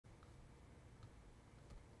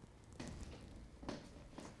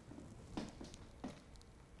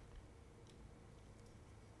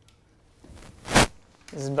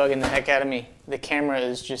This is bugging the heck out of me. The camera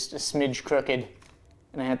is just a smidge crooked,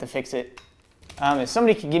 and I have to fix it. If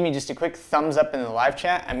somebody could give me just a quick thumbs up in the live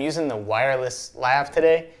chat. I'm using the wireless lav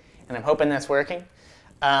today, and I'm hoping that's working.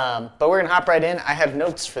 But we're going to hop right in. I have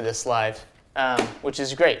notes for this live, which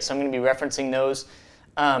is great. So I'm going to be referencing those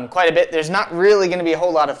quite a bit. There's not really going to be a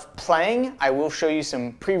whole lot of playing. I will show you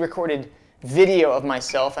some pre-recorded video of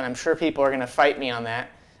myself, and I'm sure people are going to fight me on that.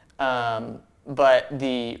 But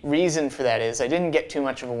the reason for that is I didn't get too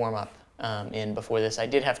much of a warm-up in before this. I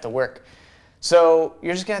did have to work. So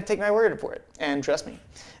you're just going to take my word for it and trust me.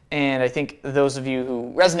 And I think those of you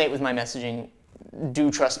who resonate with my messaging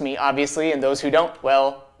do trust me, obviously, and those who don't,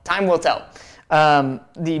 well, time will tell.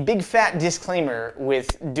 The big fat disclaimer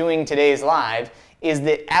with doing today's live is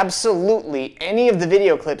that absolutely any of the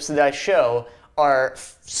video clips that I show are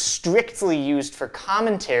strictly used for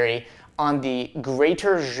commentary on the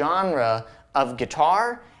greater genre of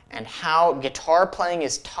guitar and how guitar playing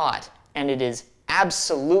is taught. And it is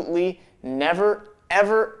absolutely never,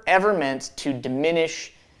 ever, ever meant to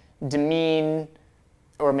diminish, demean,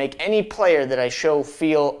 or make any player that I show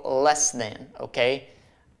feel less than, okay?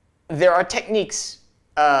 There are techniques,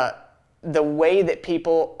 the way that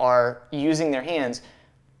people are using their hands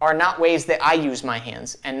are not ways that I use my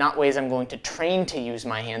hands, and not ways I'm going to train to use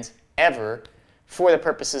my hands ever for the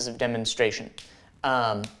purposes of demonstration.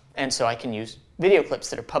 And so I can use video clips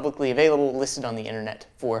that are publicly available, listed on the internet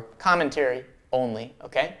for commentary only,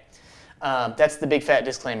 okay? That's the big fat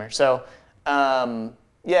disclaimer. So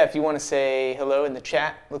yeah, if you want to say hello in the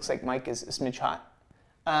chat, looks like Mike is a smidge hot.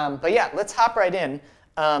 But yeah, let's hop right in.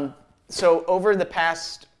 So over the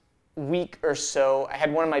past week or so, I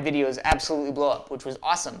had one of my videos absolutely blow up, which was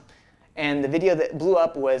awesome. And the video that blew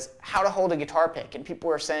up was how to hold a guitar pick. And people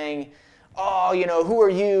were saying, oh, you know, who are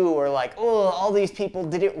you? Or like, oh, all these people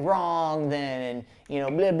did it wrong then, and, you know,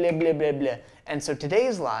 blah, blah, blah, blah, blah. And so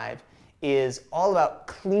today's live is all about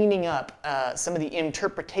cleaning up some of the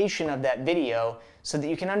interpretation of that video so that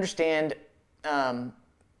you can understand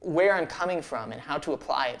where I'm coming from and how to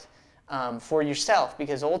apply it for yourself.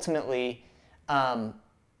 Because ultimately,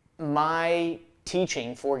 my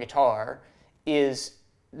teaching for guitar is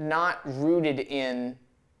not rooted in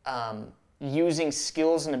using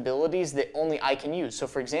skills and abilities that only I can use. So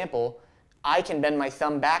for example, I can bend my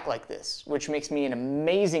thumb back like this, which makes me an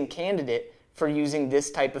amazing candidate for using this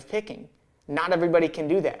type of picking. Not everybody can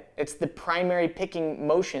do that. It's the primary picking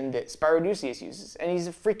motion that Spiroducius uses, and he's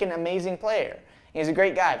a freaking amazing player. He's a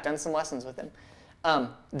great guy. I've done some lessons with him.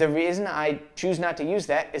 The reason I choose not to use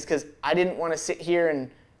that is because I didn't want to sit here and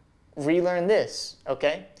relearn this,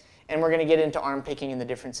 okay? And we're going to get into arm picking and the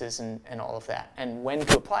differences and all of that, and when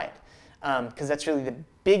to apply it. Because that's really the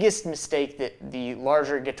biggest mistake that the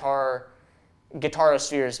larger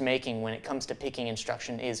guitarosphere is making when it comes to picking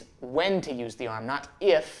instruction is when to use the arm, not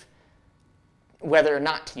if, whether or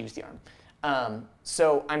not to use the arm.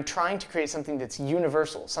 So I'm trying to create something that's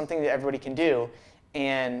universal, something that everybody can do,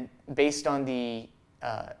 and based on the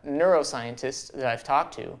neuroscientists that I've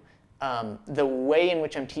talked to, the way in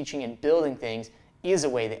which I'm teaching and building things is a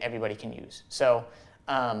way that everybody can use. So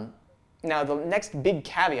now the next big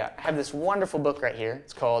caveat, I have this wonderful book right here.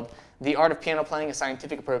 It's called The Art of Piano Playing, A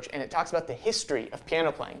Scientific Approach, and it talks about the history of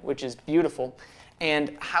piano playing, which is beautiful,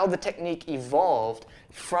 and how the technique evolved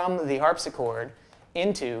from the harpsichord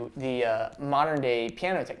into the modern-day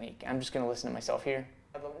piano technique. I'm just going to listen to myself here.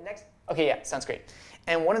 Next, okay, yeah, sounds great.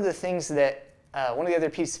 And one of the things that, one of the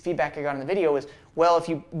other pieces of feedback I got in the video was, well, if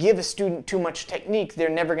you give a student too much technique, they're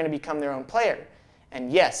never going to become their own player.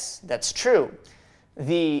 And yes, that's true.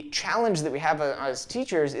 The challenge that we have as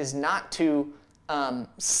teachers is not to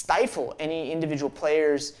stifle any individual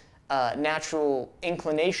player's natural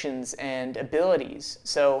inclinations and abilities.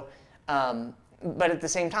 So, but at the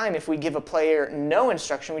same time, if we give a player no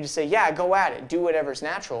instruction, we just say, yeah, go at it, do whatever's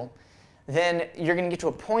natural, then you're going to get to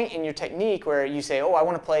a point in your technique where you say, oh, I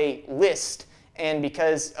want to play Liszt, and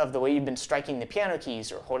because of the way you've been striking the piano keys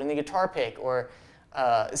or holding the guitar pick or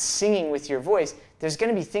singing with your voice, there's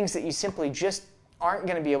going to be things that you simply just aren't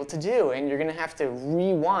going to be able to do, and you're going to have to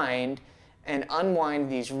rewind and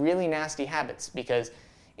unwind these really nasty habits. Because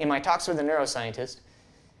in my talks with a neuroscientist,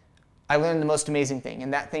 I learned the most amazing thing,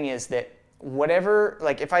 and that thing is that whatever,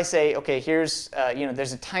 like if I say, okay, here's, you know,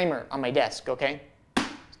 there's a timer on my desk, okay?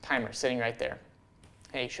 Timer sitting right there.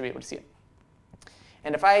 Hey, you should be able to see it.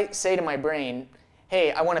 And if I say to my brain,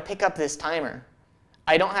 hey, I want to pick up this timer,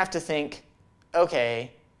 I don't have to think,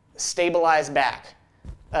 okay, stabilize back,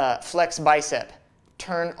 flex bicep,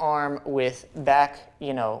 turn arm with back,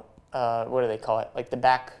 you know, what do they call it? Like the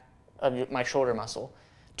back of my shoulder muscle.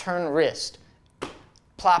 Turn wrist,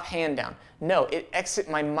 plop, hand down. No,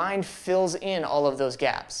 my mind fills in all of those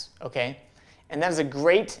gaps, okay? And that is a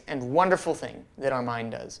great and wonderful thing that our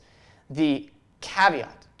mind does. The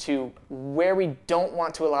caveat to where we don't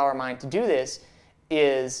want to allow our mind to do this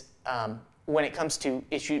is when it comes to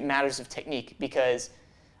matters of technique, because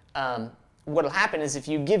what will happen is if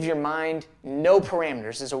you give your mind no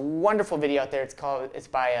parameters. There's a wonderful video out there. It's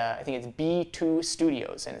by I think it's B2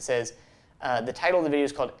 Studios, and it says the title of the video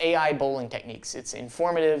is called AI Bowling Techniques. It's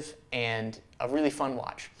informative and a really fun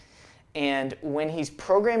watch. And when he's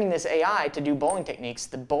programming this AI to do bowling techniques,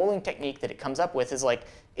 the bowling technique that it comes up with is like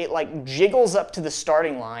it like jiggles up to the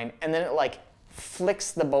starting line, and then it like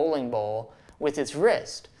flicks the bowling ball with its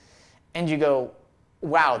wrist. And you go,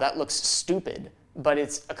 wow, that looks stupid, but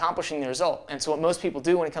it's accomplishing the result. And so what most people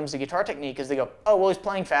do when it comes to guitar technique is they go, oh, well, he's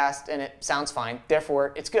playing fast and it sounds fine,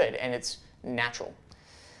 therefore it's good and it's natural.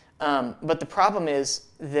 But the problem is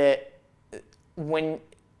that when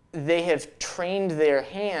they have trained their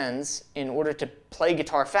hands in order to play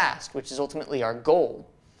guitar fast, which is ultimately our goal,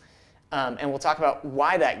 and we'll talk about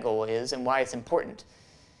why that goal is and why it's important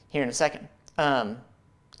here in a second.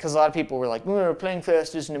 Because a lot of people were like, playing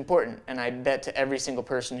fast isn't important. And I bet to every single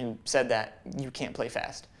person who said that, you can't play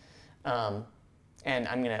fast. And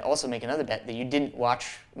I'm going to also make another bet that you didn't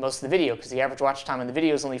watch most of the video, because the average watch time on the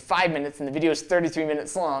video is only 5 minutes, and the video is 33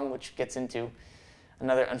 minutes long, which gets into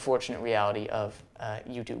another unfortunate reality of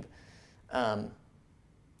YouTube.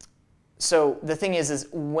 So the thing is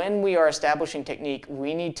when we are establishing technique,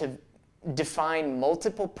 we need to define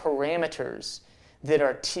multiple parameters that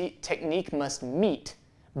our technique must meet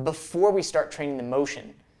before we start training the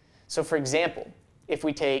motion. So for example, if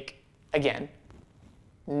we take, again,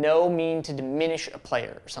 no mean to diminish a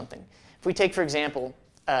player or something. If we take, for example,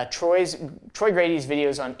 Troy Grady's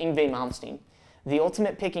videos on Yngwie Malmsteen, the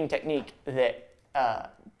ultimate picking technique that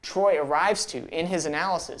Troy arrives to in his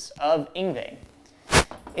analysis of Yngwie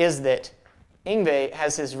is that Yngwie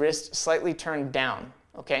has his wrist slightly turned down,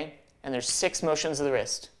 okay? And there's 6 motions of the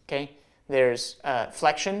wrist, okay? There's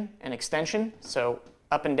flexion and extension, so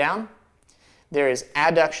up and down. There is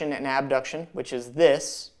adduction and abduction, which is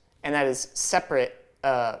this, and that is separate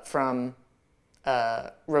from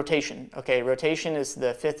rotation. Okay, rotation is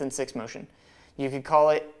the 5th and 6th motion. You could call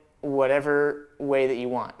it whatever way that you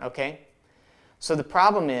want, okay? So the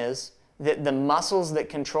problem is that the muscles that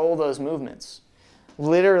control those movements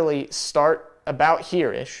literally start about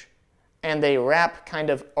here-ish, and they wrap kind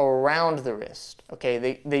of around the wrist,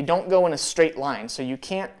 okay? They don't go in a straight line, so you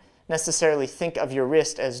can't necessarily think of your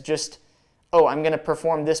wrist as just, oh, I'm going to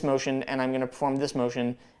perform this motion, and I'm going to perform this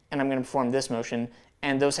motion, and I'm going to perform this motion,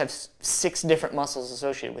 and those have 6 different muscles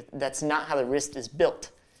associated with it. That's not how the wrist is built.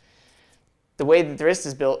 The way that the wrist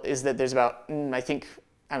is built is that there's about, I think,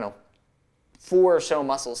 I don't know, 4 or so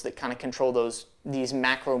muscles that kind of control these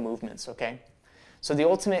macro movements, okay? So the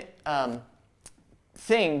ultimate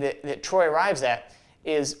thing that Troy arrives at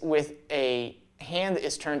is with a hand that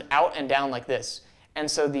is turned out and down like this. And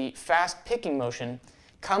so the fast picking motion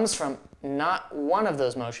comes from not one of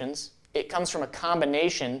those motions. It comes from a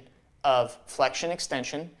combination of flexion,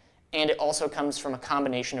 extension, and it also comes from a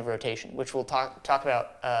combination of rotation, which we'll talk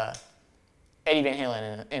about Eddie Van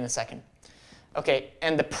Halen in a second. Okay,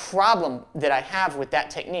 and the problem that I have with that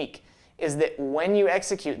technique is that when you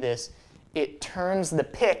execute this, it turns the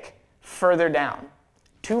pick further down,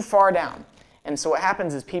 too far down. And so what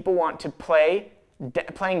happens is people want to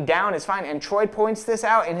playing down is fine, and Troy points this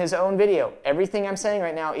out in his own video. Everything I'm saying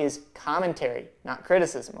right now is commentary, not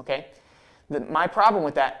criticism, okay? My problem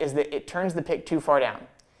with that is that it turns the pick too far down.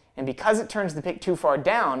 And because it turns the pick too far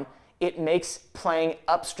down, it makes playing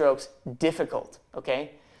upstrokes difficult,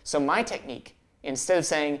 okay? So my technique, instead of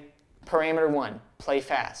saying parameter 1, play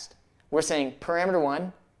fast, we're saying parameter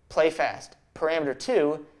 1, play fast. Parameter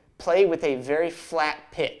 2, play with a very flat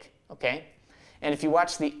pick, okay? And if you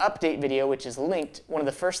watch the update video, which is linked, one of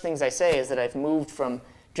the first things I say is that I've moved from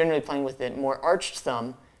generally playing with a more arched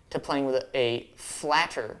thumb to playing with a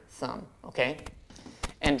flatter thumb, okay?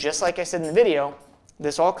 And just like I said in the video,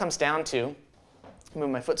 this all comes down to, move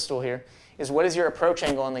my footstool here, is what is your approach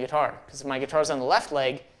angle on the guitar? Because if my guitar's on the left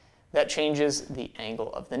leg, that changes the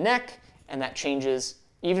angle of the neck, and that changes,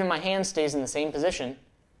 even if my hand stays in the same position,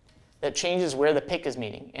 that changes where the pick is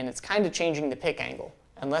meeting. And it's kind of changing the pick angle,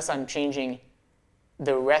 unless I'm changing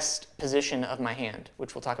the rest position of my hand,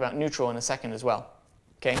 which we'll talk about neutral in a second as well.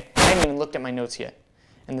 Okay? I haven't even looked at my notes yet,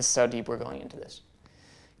 and this is how deep we're going into this.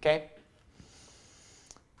 Okay?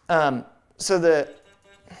 So the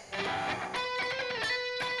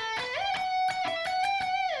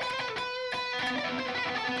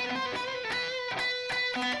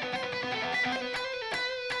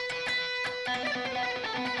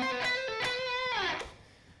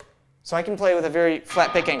So I can play with a very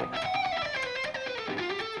flat pick angle.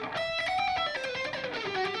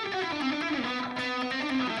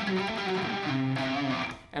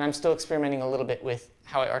 And I'm still experimenting a little bit with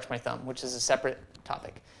how I arch my thumb, which is a separate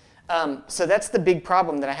topic. So that's the big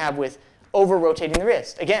problem that I have with over-rotating the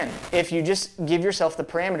wrist. Again, if you just give yourself the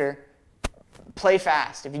parameter, play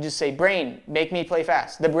fast. If you just say, brain, make me play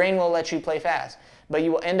fast, the brain will let you play fast. But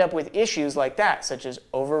you will end up with issues like that, such as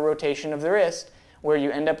over-rotation of the wrist, where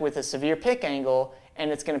you end up with a severe pick angle,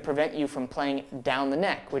 and it's going to prevent you from playing down the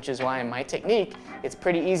neck, which is why in my technique, it's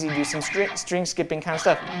pretty easy to do some string skipping kind of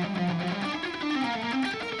stuff.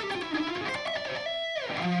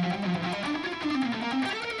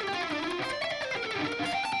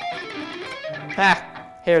 Ah,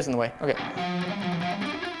 hair's in the way. Okay.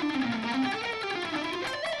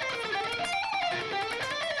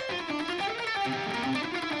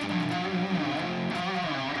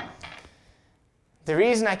 The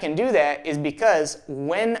reason I can do that is because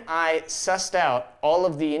when I sussed out all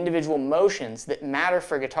of the individual motions that matter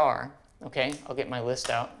for guitar, okay, I'll get my list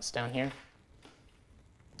out, it's down here.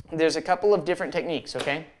 There's a couple of different techniques,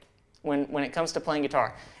 okay, when it comes to playing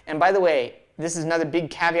guitar. And by the way, this is another big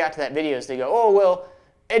caveat to that video is they go, oh, well,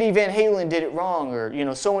 Eddie Van Halen did it wrong, or, you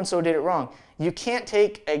know, so-and-so did it wrong. You can't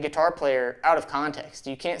take a guitar player out of context.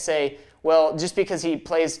 You can't say, well, just because he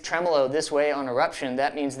plays tremolo this way on Eruption,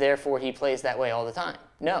 that means therefore he plays that way all the time.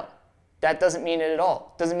 No, that doesn't mean it at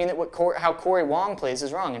all. Doesn't mean that how Corey Wong plays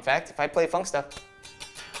is wrong. In fact, if I play funk stuff,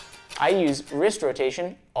 I use wrist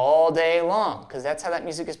rotation all day long because that's how that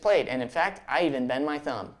music is played. And in fact, I even bend my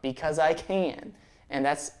thumb because I can. And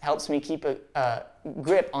that helps me keep a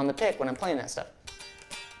grip on the pick when I'm playing that stuff.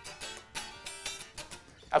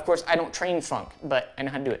 Of course, I don't train funk, but I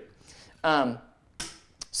know how to do it.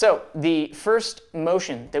 So the first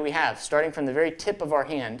motion that we have, starting from the very tip of our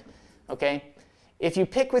hand, okay, if you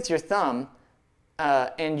pick with your thumb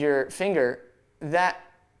and your finger, that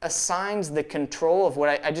assigns the control of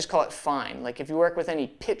what I just call it fine. Like if you work with any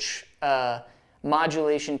pitch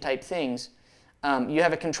modulation type things, you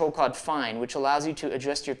have a control called fine, which allows you to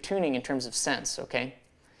adjust your tuning in terms of sense, okay?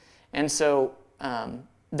 And so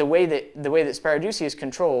the way that Sparaducius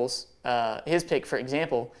controls his pick, for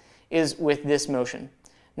example, is with this motion.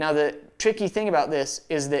 Now the tricky thing about this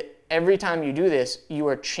is that every time you do this, you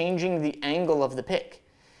are changing the angle of the pick.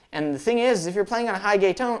 And the thing is, if you're playing on a high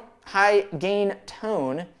gain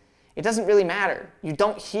tone, it doesn't really matter. You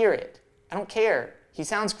don't hear it. I don't care. He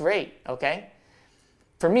sounds great, okay?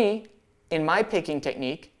 For me, in my picking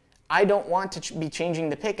technique, I don't want to be changing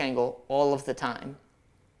the pick angle all of the time,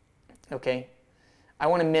 okay? I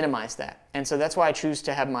want to minimize that. And so that's why I choose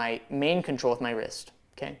to have my main control with my wrist,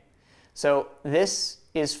 okay? So this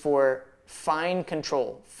is for fine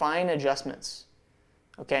control, fine adjustments,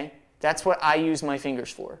 okay? That's what I use my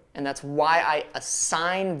fingers for, and that's why I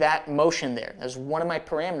assign that motion there. That's one of my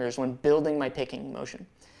parameters when building my picking motion.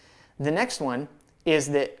 The next one is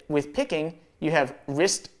that with picking, you have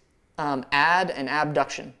wrist add and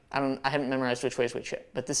abduction. I haven't memorized which way is which yet,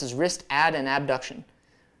 but this is wrist add and abduction,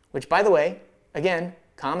 which, by the way, again,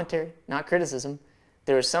 commentary, not criticism.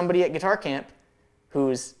 There was somebody at Guitar Camp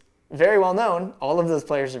who's very well known. All of those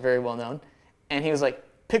players are very well known. And he was like,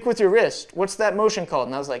 pick with your wrist. What's that motion called?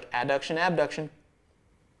 And I was like, adduction, abduction.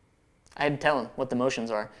 I had to tell him what the motions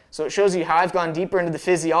are. So it shows you how I've gone deeper into the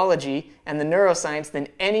physiology and the neuroscience than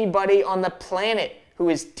anybody on the planet who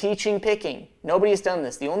is teaching picking. Nobody has done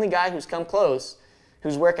this. The only guy who's come close,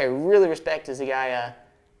 whose work I really respect, is the guy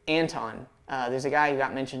Anton. There's a guy who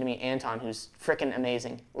got mentioned to me, Anton, who's frickin'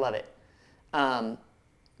 amazing. Love it.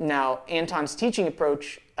 Now, Anton's teaching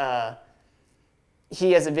approach,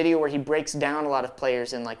 he has a video where he breaks down a lot of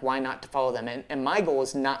players and like why not to follow them. And my goal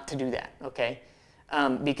is not to do that, okay?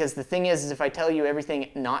 Because the thing is if I tell you everything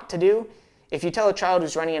not to do, if you tell a child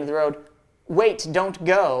who's running into the road, wait, don't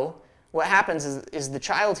go, what happens is the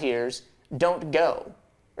child hears, don't go.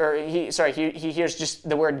 Or he hears just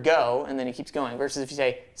the word go, and then he keeps going. Versus if you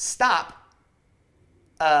say, stop,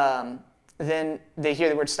 then they hear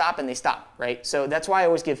the word stop and they stop, right? So that's why I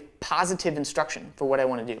always give positive instruction for what I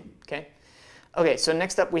want to do, okay? Okay, so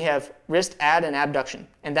next up we have wrist add and abduction,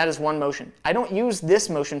 and that is one motion. I don't use this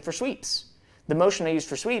motion for sweeps. The motion I use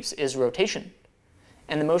for sweeps is rotation.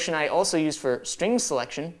 And the motion I also use for string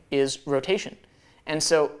selection is rotation. And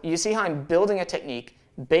so you see how I'm building a technique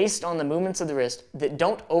based on the movements of the wrist that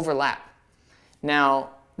don't overlap.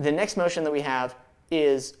 Now, the next motion that we have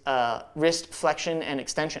is wrist flexion and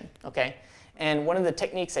extension, okay? And one of the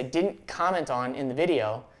techniques I didn't comment on in the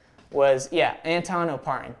video was, yeah, Anton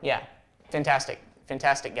Oparin, yeah, fantastic,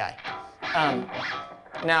 fantastic guy.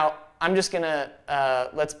 Now, I'm just gonna,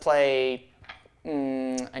 let's play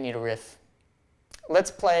I need a riff. Let's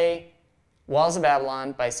play Walls of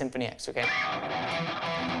Babylon by Symphony X, okay?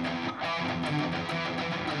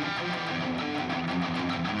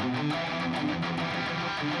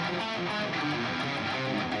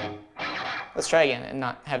 Let's try again and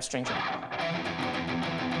not have strings in it.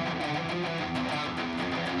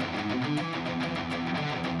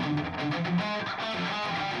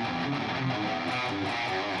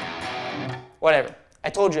 Whatever. I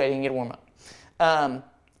told you I didn't get a warm-up.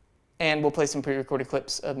 And we'll play some pre-recorded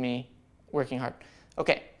clips of me working hard.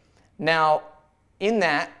 Okay. Now, in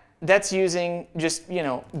that, that's using just,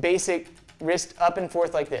 basic wrist up and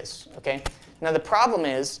forth like this, okay? Now, the problem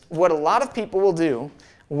is, what a lot of people will do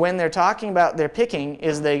when they're talking about their picking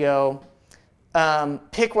is they go,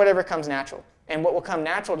 pick whatever comes natural. And what will come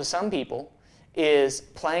natural to some people is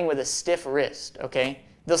playing with a stiff wrist, okay?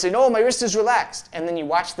 They'll say, no, my wrist is relaxed. And then you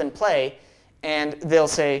watch them play, and they'll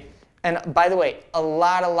say, and by the way, a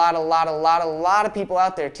lot of people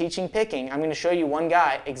out there teaching picking, I'm going to show you one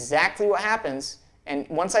guy, exactly what happens. And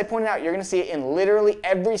once I point it out, you're going to see it in literally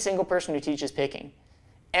every single person who teaches picking.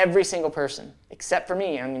 Every single person, except for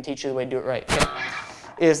me, I'm going to teach you the way to do it right. Okay?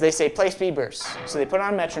 Is they say play speed bursts. So they put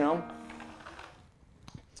on a metronome,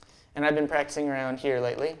 and I've been practicing around here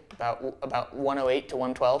lately, about 108 to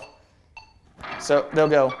 112. So they'll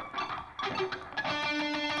go.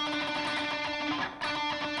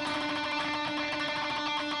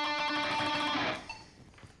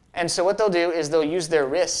 And so what they'll do is they'll use their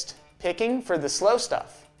wrist picking for the slow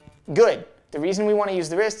stuff. Good. The reason we want to use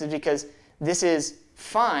the wrist is because this is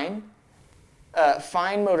fine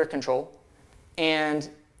motor control. And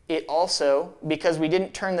it also, because we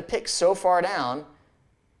didn't turn the pick so far down,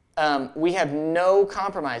 we have no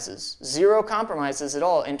compromises, 0 compromises at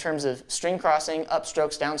all in terms of string crossing,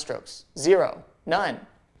 upstrokes, downstrokes. 0. None.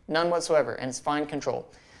 None whatsoever. And it's fine control.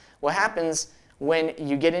 What happens when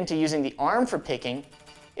you get into using the arm for picking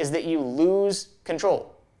is that you lose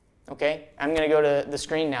control. Okay? I'm going to go to the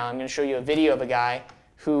screen now. I'm going to show you a video of a guy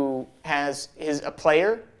who has a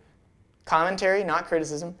player, commentary, not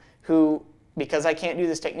criticism, who, because I can't do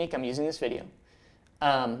this technique, I'm using this video,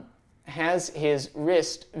 has his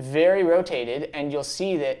wrist very rotated, and you'll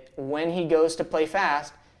see that when he goes to play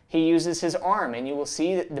fast, he uses his arm, and you will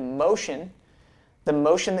see that the motion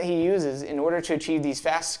that he uses in order to achieve these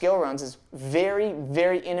fast skill runs is very,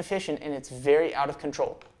 very inefficient, and it's very out of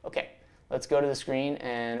control. Okay, let's go to the screen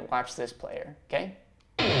and watch this player, okay?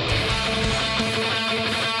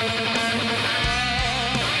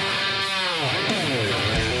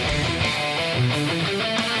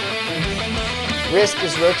 Wrist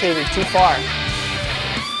is rotated too far.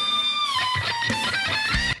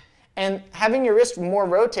 And having your wrist more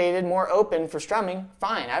rotated, more open for strumming,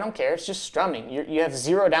 fine, I don't care, it's just strumming. You have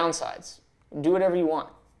 0 downsides. Do whatever you want.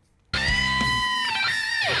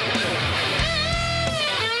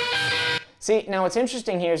 See, now what's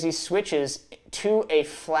interesting here is he switches to a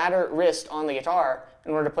flatter wrist on the guitar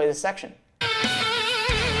in order to play this section.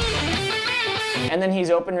 And then he's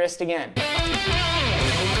open wrist again.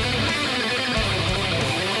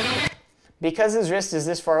 Because his wrist is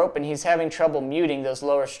this far open, he's having trouble muting those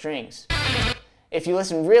lower strings. If you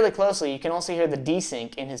listen really closely, you can also hear the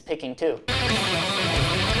desync in his picking too.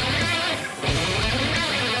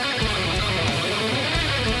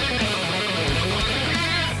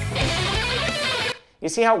 You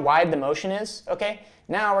see how wide the motion is? Okay,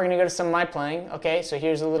 now we're going to go to some of my playing. Okay, so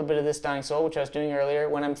here's a little bit of this Dying Soul, which I was doing earlier.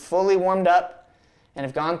 When I'm fully warmed up and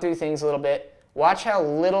have gone through things a little bit, watch how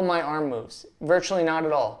little my arm moves. Virtually not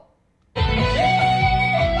at all.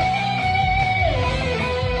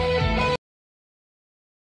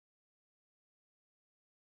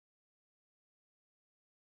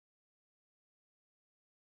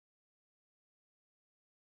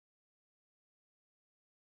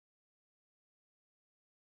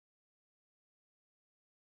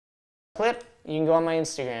 Clip, you can go on my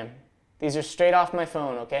Instagram. These are straight off my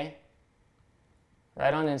phone, okay?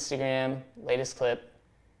 Right on Instagram, latest clip.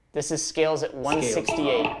 This is scales at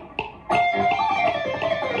 168.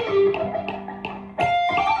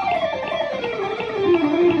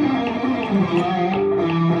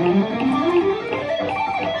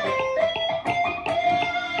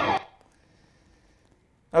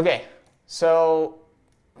 Okay, so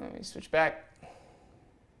let me switch back.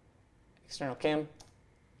 External cam.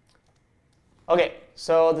 Okay,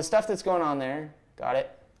 so the stuff that's going on there, got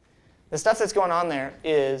it. The stuff that's going on there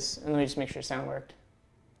is, and let me just make sure sound worked.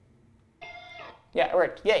 Yeah, it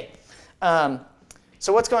worked, yay.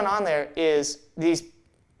 So what's going on there is these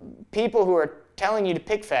people who are telling you to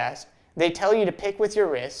pick fast, they tell you to pick with your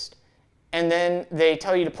wrist, and then they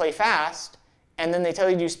tell you to play fast, and then they tell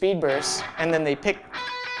you to do speed bursts, and then they pick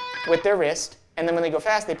with their wrist, and then when they go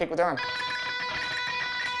fast, they pick with their arm.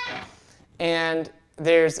 And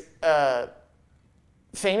there's a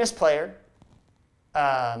famous player,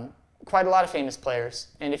 quite a lot of famous players,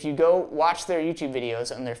 and if you go watch their YouTube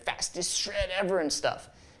videos on their fastest shred ever and stuff,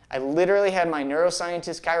 I literally had my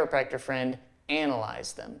neuroscientist chiropractor friend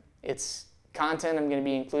analyze them. It's content I'm going to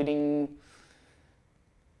be including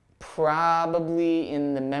probably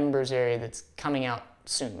in the members area that's coming out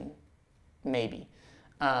soon, maybe.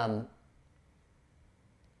 I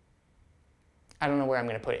don't know where I'm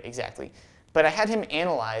going to put it exactly. But I had him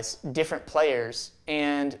analyze different players,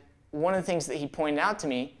 and one of the things that he pointed out to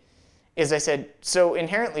me is I said, so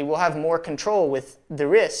inherently we'll have more control with the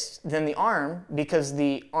wrist than the arm because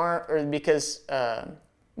the arm, or because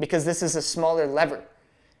this is a smaller lever.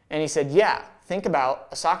 And he said, yeah, think about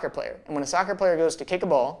a soccer player. And when a soccer player goes to kick a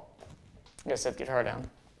ball, I gotta set the guitar down.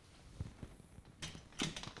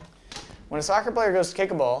 When a soccer player goes to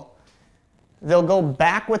kick a ball, they'll go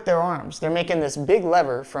back with their arms. They're making this big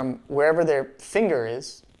lever from wherever their finger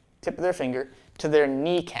is, tip of their finger, to their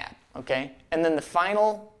kneecap, okay? And then the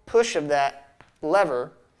final push of that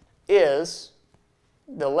lever is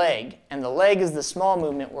the leg, and the leg is the small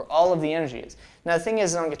movement where all of the energy is. Now the thing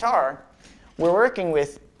is, on guitar, we're working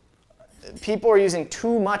with, people are using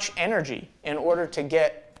too much energy in order to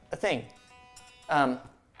get a thing.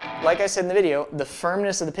 Like I said in the video, the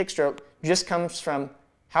firmness of the pick stroke just comes from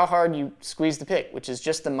how hard you squeeze the pick, which is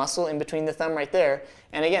just the muscle in between the thumb right there.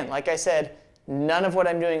 And again, like I said, none of what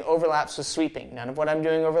I'm doing overlaps with sweeping. None of what I'm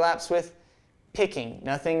doing overlaps with picking.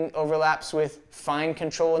 Nothing overlaps with fine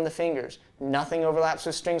control in the fingers. Nothing overlaps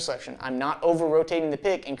with string selection. I'm not over-rotating the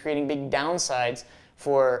pick and creating big downsides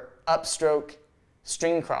for upstroke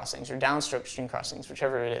string crossings or downstroke string crossings,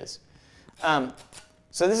 whichever it is.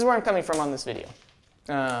 So this is where I'm coming from on this video.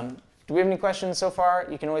 Do we have any questions so far?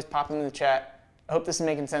 You can always pop them in the chat. I hope this is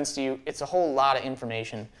making sense to you. It's a whole lot of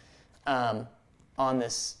information on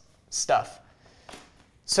this stuff.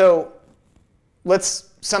 So let's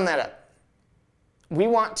sum that up. We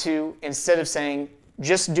want to, instead of saying,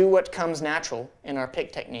 just do what comes natural in our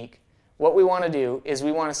pick technique, what we want to do is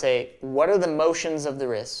we want to say, what are the motions of the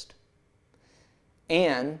wrist?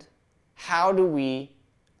 And how do we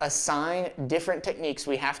assign different techniques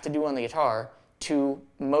we have to do on the guitar to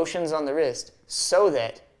motions on the wrist so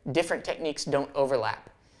that different techniques don't overlap?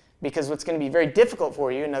 Because what's going to be very difficult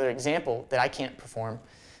for you, another example that I can't perform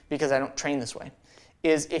because I don't train this way,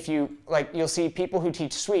 is if you, you'll see people who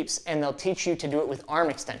teach sweeps and they'll teach you to do it with arm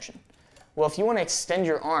extension. Well, if you want to extend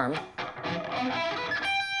your arm,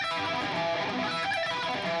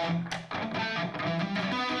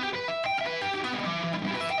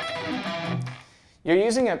 you're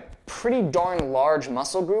using a pretty darn large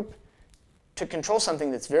muscle group to control something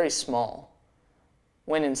that's very small,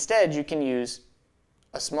 when instead you can use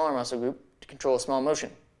a smaller muscle group to control a small motion.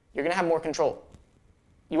 You're going to have more control.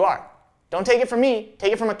 You are. Don't take it from me.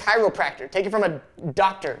 Take it from a chiropractor. Take it from a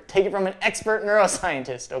doctor. Take it from an expert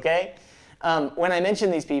neuroscientist, okay? When I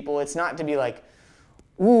mention these people, it's not to be like,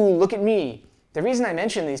 ooh, look at me. The reason I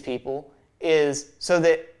mention these people is so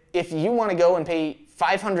that if you want to go and pay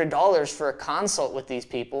 $500 for a consult with these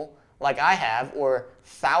people, like I have, or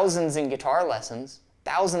thousands in guitar lessons,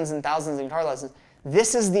 thousands and thousands in guitar lessons,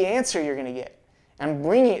 this is the answer you're going to get. I'm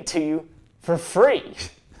bringing it to you for free,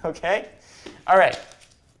 okay? All right,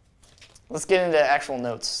 let's get into actual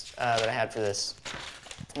notes that I had for this,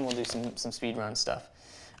 and we'll do some speed run stuff.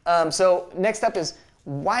 So next up is,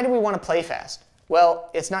 why do we want to play fast? Well,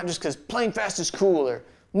 it's not just because playing fast is cool, or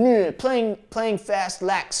playing fast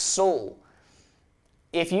lacks soul.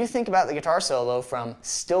 If you think about the guitar solo from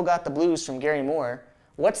Still Got the Blues from Gary Moore,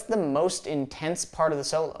 what's the most intense part of the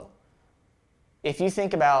solo? If you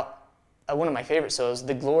think about one of my favorite solos,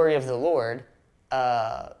 The Glory of the Lord,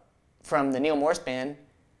 from the Neil Morse Band,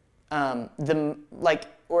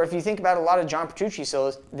 or if you think about a lot of John Petrucci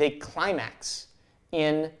solos, they climax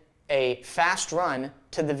in a fast run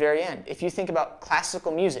to the very end. If you think about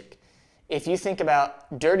classical music, if you think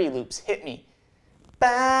about dirty loops, Hit Me,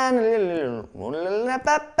 that's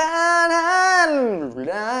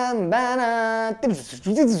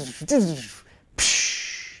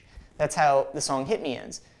how the song Hit Me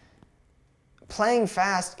ends. Playing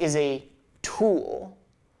fast is a tool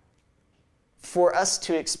for us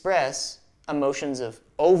to express emotions of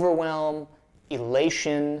overwhelm,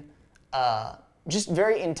 elation, just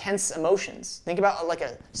very intense emotions. Think about like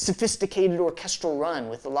a sophisticated orchestral run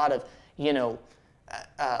with a lot of,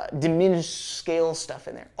 diminished scale stuff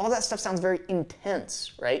in there. All that stuff sounds very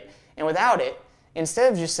intense, right? And without it,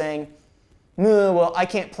 instead of just saying, well, I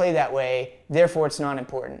can't play that way, therefore it's not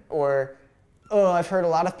important, or oh, I've heard a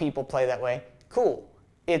lot of people play that way. Cool.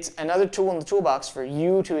 It's another tool in the toolbox for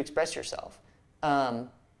you to express yourself.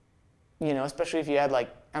 You know, especially if you had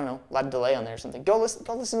like, I don't know, a lot of delay on there or something. Go listen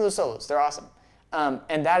to those solos. They're awesome.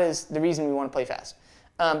 And that is the reason we want to play fast.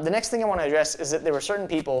 The next thing I want to address is that there were certain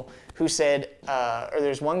people who said, or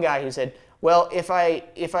there's one guy who said, well, if I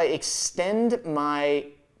extend my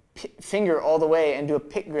finger all the way and do a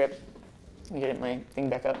pick grip, let me get my thing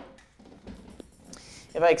back up.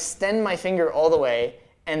 If I extend my finger all the way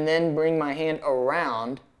and then bring my hand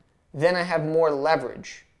around, then I have more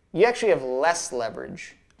leverage. You actually have less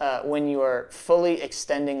leverage when you are fully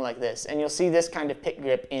extending like this. And you'll see this kind of pick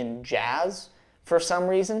grip in jazz for some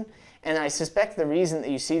reason. And I suspect the reason that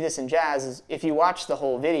you see this in jazz is if you watch the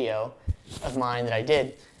whole video of mine that I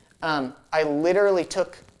did, I literally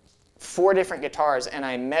took 4 different guitars and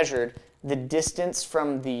I measured the distance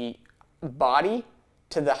from the body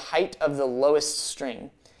to the height of the lowest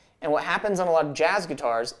string. And what happens on a lot of jazz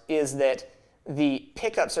guitars is that the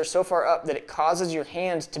pickups are so far up that it causes your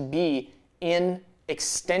hand to be in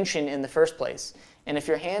extension in the first place. And if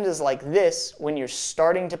your hand is like this when you're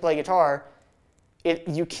starting to play guitar,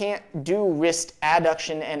 you can't do wrist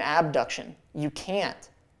adduction and abduction. You can't.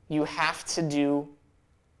 You have to do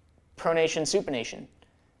pronation, supination.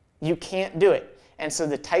 You can't do it. And so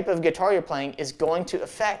the type of guitar you're playing is going to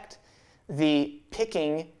affect the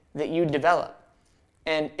picking that you develop.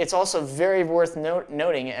 And it's also very worth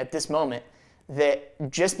noting at this moment that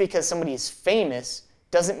just because somebody is famous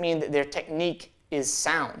doesn't mean that their technique is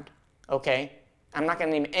sound, okay? I'm not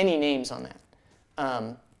going to name any names on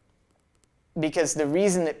that. Because the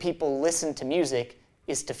reason that people listen to music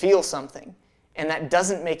is to feel something. And that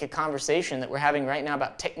doesn't make a conversation that we're having right now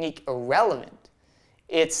about technique irrelevant.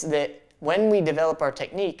 It's that when we develop our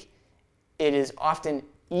technique, it is often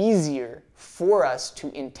easier for us to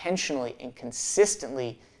intentionally and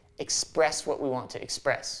consistently express what we want to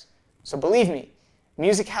express. So believe me,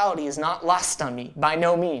 musicality is not lost on me, by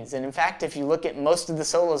no means. And in fact, if you look at most of the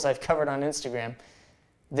solos I've covered on Instagram,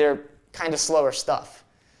 they're kind of slower stuff.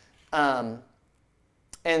 And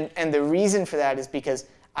the reason for that is because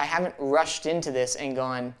I haven't rushed into this and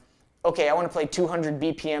gone, okay, I want to play 200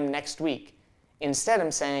 BPM next week. Instead,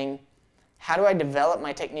 I'm saying, how do I develop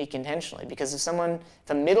my technique intentionally? Because if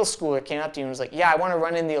a middle schooler came up to you and was like, yeah, I want to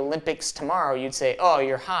run in the Olympics tomorrow, you'd say, oh,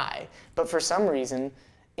 you're high. But for some reason,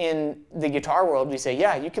 in the guitar world, we say,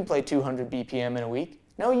 yeah, you can play 200 BPM in a week.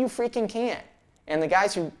 No, you freaking can't. And the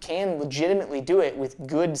guys who can legitimately do it with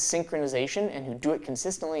good synchronization and who do it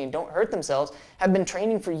consistently and don't hurt themselves have been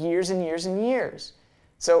training for years and years and years.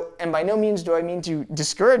 So, and by no means do I mean to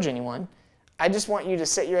discourage anyone. I just want you to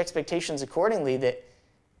set your expectations accordingly that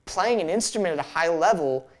playing an instrument at a high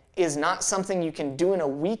level is not something you can do in a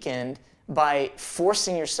weekend by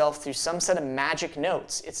forcing yourself through some set of magic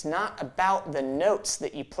notes. It's not about the notes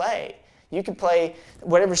that you play. You can play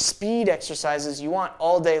whatever speed exercises you want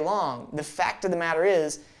all day long. The fact of the matter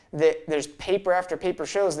is that there's paper after paper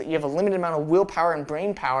shows that you have a limited amount of willpower and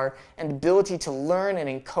brain power and ability to learn and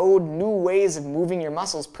encode new ways of moving your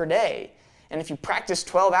muscles per day. And if you practice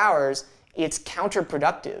 12 hours, it's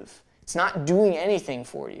counterproductive. It's not doing anything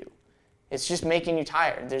for you. It's just making you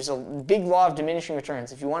tired. There's a big law of diminishing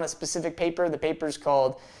returns. If you want a specific paper, the paper is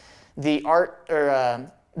called The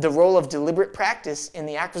Role of Deliberate Practice in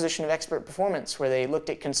the Acquisition of Expert Performance, where they looked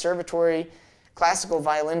at conservatory classical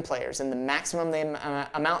violin players, and the maximum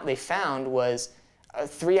amount they found was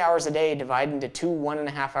 3 hours a day divided into 2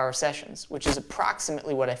 1.5-hour sessions, which is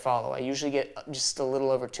approximately what I follow. I usually get just a little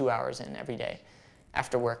over 2 hours in every day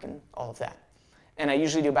after work and all of that. And I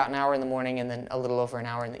usually do about an hour in the morning and then a little over an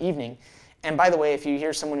hour in the evening. And by the way, if you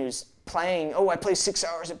hear someone who's playing, oh, I play 6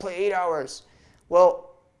 hours, I play 8 hours,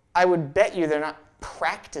 well, I would bet you they're not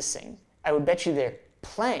practicing. I would bet you they're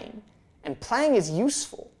playing. And playing is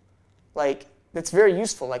useful. Like, that's very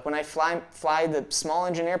useful. Like when I fly the small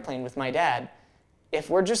engine airplane with my dad, if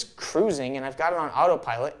we're just cruising and I've got it on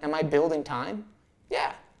autopilot, am I building time?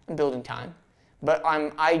 Yeah, I'm building time. But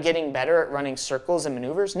am I getting better at running circles and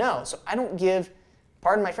maneuvers? No. So I don't give,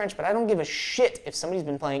 pardon my French, but I don't give a shit if somebody's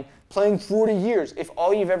been playing 40 years. If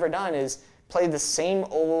all you've ever done is play the same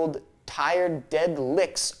old tired, dead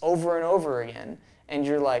licks over and over again, and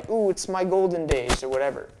you're like, ooh, it's my golden days or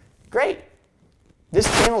whatever. Great. This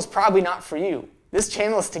channel's probably not for you. This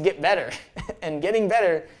channel is to get better. And getting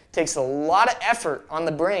better takes a lot of effort on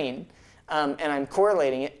the brain. And I'm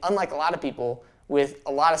correlating it, unlike a lot of people, with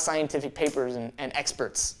a lot of scientific papers and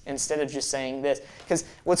experts instead of just saying this. Because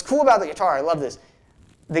what's cool about the guitar, I love this.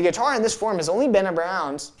 The guitar in this form has only been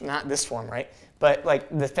around, not this form, right? But like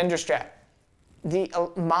the Fender Strat. The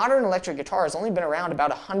modern electric guitar has only been around about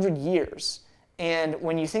 100 years. And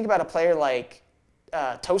when you think about a player like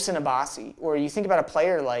Tosin Abasi, or you think about a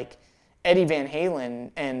player like Eddie Van Halen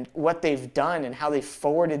and what they've done and how they've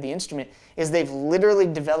forwarded the instrument, is they've literally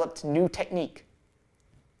developed new technique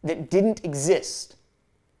that didn't exist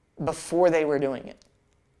before they were doing it.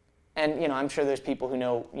 And I'm sure there's people who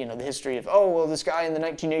know the history of, oh, well, this guy in the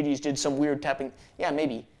 1980s did some weird tapping. Yeah,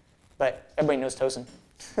 maybe, but everybody knows Tosin.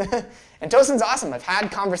 And Tosin's awesome. I've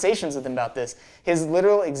had conversations with him about this. His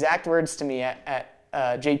literal exact words to me at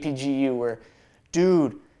JPGU were,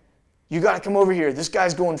 dude, you got to come over here. This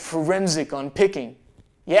guy's going forensic on picking.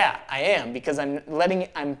 Yeah, I am, because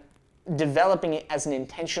I'm developing it as an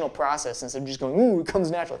intentional process instead of just going, ooh, it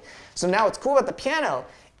comes naturally. So now what's cool about the piano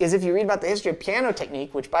is if you read about the history of piano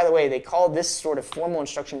technique, which, by the way, they call this sort of formal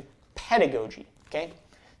instruction pedagogy, okay?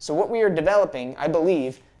 So what we are developing, I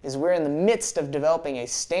believe, is we're in the midst of developing a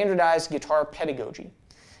standardized guitar pedagogy.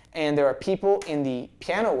 And there are people in the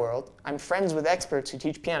piano world, I'm friends with experts who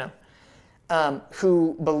teach piano,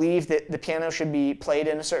 who believe that the piano should be played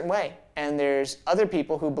in a certain way. And there's other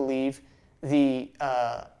people who believe the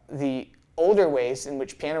older ways in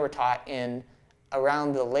which piano were taught in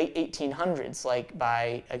around the late 1800s, like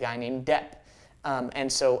by a guy named Depp.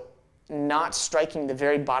 And so not striking the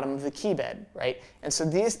very bottom of the key bed, right? And so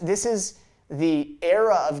this is the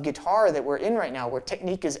era of guitar that we're in right now, where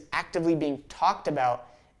technique is actively being talked about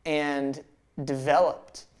and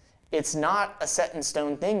developed. It's not a set in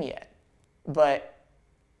stone thing yet, but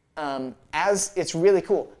as it's really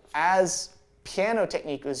cool. As piano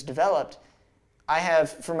technique was developed, I have,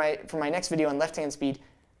 for my next video on left-hand speed,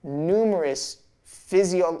 numerous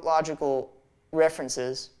physiological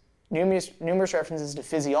references, numerous references to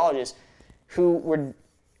physiologists who were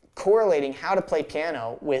correlating how to play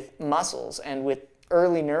piano with muscles and with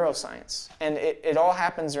early neuroscience. And it all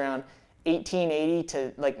happens around 1880 to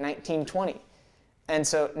like 1920. And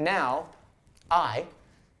so now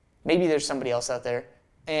maybe there's somebody else out there,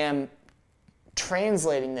 am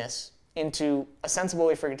translating this into a sensible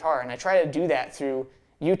way for guitar. And I try to do that through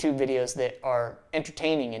YouTube videos that are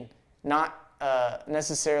entertaining and not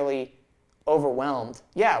necessarily overwhelmed.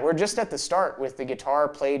 Yeah, we're just at the start with the guitar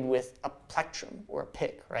played with a plectrum or a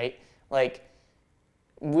pick, right? Like,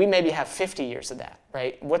 we maybe have 50 years of that,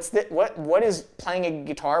 right? What is playing a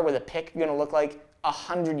guitar with a pick going to look like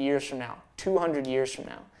 100 years from now, 200 years from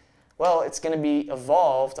now? Well, it's going to be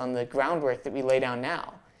evolved on the groundwork that we lay down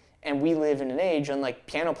now. And we live in an age, unlike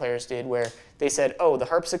piano players did, where they said, oh, the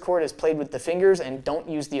harpsichord is played with the fingers and don't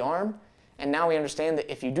use the arm. And now we understand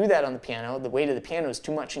that if you do that on the piano, the weight of the piano is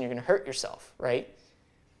too much and you're going to hurt yourself, right?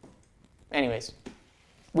 Anyways,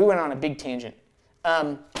 we went on a big tangent.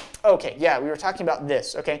 Okay, yeah, we were talking about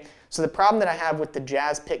this, okay? So the problem that I have with the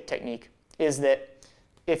jazz pick technique is that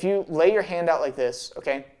if you lay your hand out like this,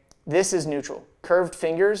 okay, this is neutral. Curved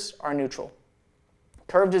fingers are neutral.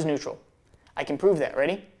 Curved is neutral. I can prove that,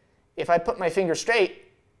 ready? If I put my finger straight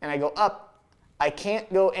and I go up, I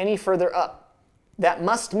can't go any further up. That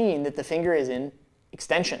must mean that the finger is in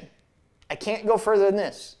extension. I can't go further than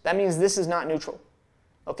this. That means this is not neutral,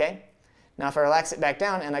 okay? Now if I relax it back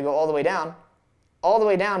down and I go all the way down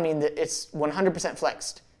means that it's 100%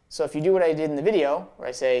 flexed. So if you do what I did in the video, where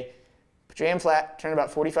I say, put your hand flat, turn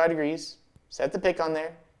about 45 degrees, set the pick on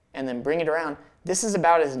there, and then bring it around, this is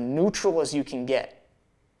about as neutral as you can get.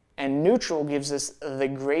 And neutral gives us the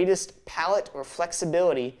greatest palette or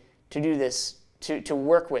flexibility to do this, to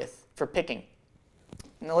work with for picking.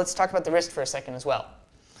 Now let's talk about the wrist for a second as well.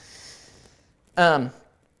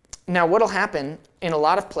 Now what'll happen in a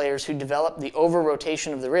lot of players who develop the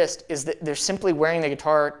over-rotation of the wrist is that they're simply wearing the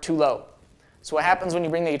guitar too low. So what happens when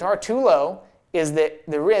you bring the guitar too low is that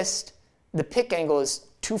the wrist, the pick angle is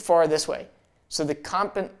too far this way. So the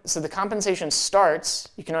compensation starts,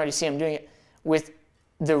 you can already see I'm doing it, with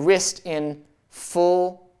the wrist in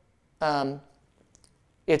full,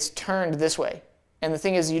 it's turned this way. And the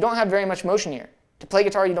thing is, you don't have very much motion here. To play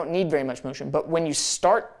guitar, you don't need very much motion. But when you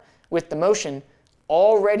start with the motion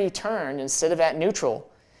already turned instead of at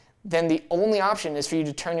neutral, then the only option is for you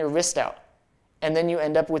to turn your wrist out. And then you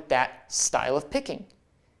end up with that style of picking.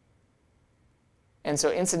 And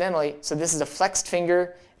so incidentally, so this is a flexed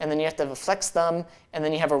finger, and then you have to have a flexed thumb, and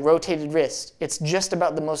then you have a rotated wrist. It's just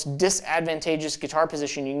about the most disadvantageous guitar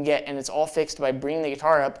position you can get, and it's all fixed by bringing the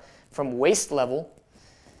guitar up from waist level,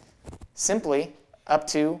 simply up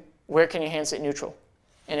to where can your hand sit neutral.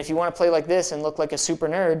 And if you want to play like this and look like a super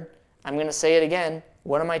nerd, I'm going to say it again.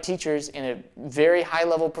 One of my teachers in a very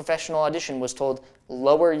high-level professional audition was told,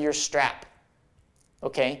 lower your strap.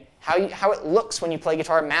 Okay? How it looks when you play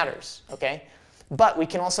guitar matters. Okay? But we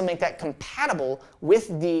can also make that compatible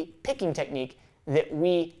with the picking technique that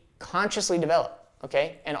we consciously develop.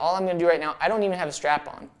 okay? And all I'm gonna do right now, I don't even have a strap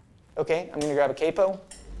on, okay? I'm gonna grab a capo,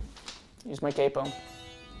 use my capo.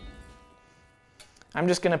 I'm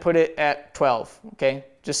just gonna put it at 12, okay?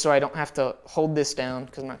 Just so I don't have to hold this down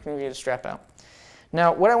because I'm not gonna get a strap out.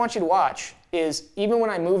 Now, what I want you to watch is even when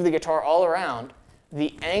I move the guitar all around,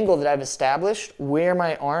 the angle that I've established where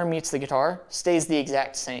my arm meets the guitar stays the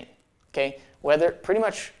exact same, okay? Pretty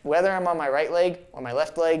much whether I'm on my right leg or my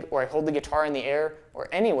left leg or I hold the guitar in the air or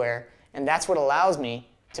anywhere, and that's what allows me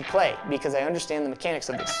to play because I understand the mechanics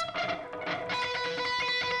of this.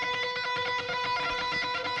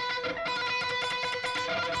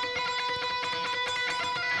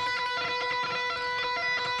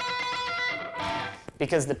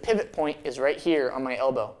 Because the pivot point is right here on my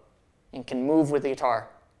elbow and can move with the guitar.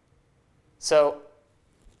 So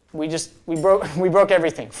we broke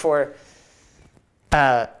everything for,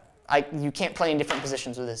 you can't play in different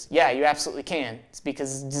positions with this. Yeah, you absolutely can. It's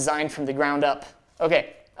because it's designed from the ground up.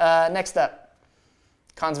 Okay, next up,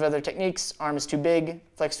 cons of other techniques. Arm is too big,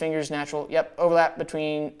 flex fingers, natural. Yep, overlap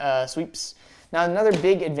between sweeps. Now another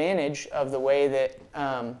big advantage of the way that,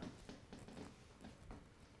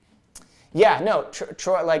 yeah, no,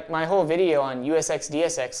 Troy, like my whole video on USX,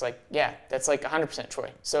 DSX, like, yeah, that's like 100% Troy.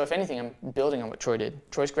 So if anything, I'm building on what Troy did.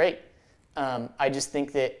 Troy's great. I just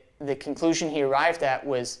think that the conclusion he arrived at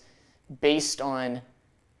was based on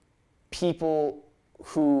people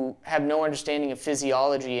who have no understanding of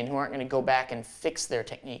physiology and who aren't going to go back and fix their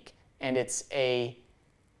technique. And it's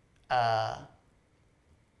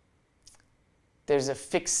there's a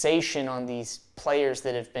fixation on these players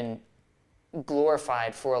that have been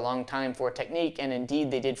glorified for a long time for a technique, and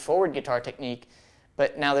indeed they did forward guitar technique,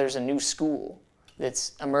 but now there's a new school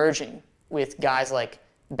that's emerging with guys like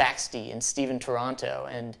Baxty and Steven Toronto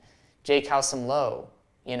and Jake Howsam Lowe,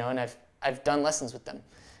 you know, and I've done lessons with them.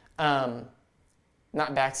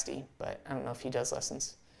 Not Baxty, but I don't know if he does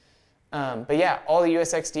lessons. But yeah, all the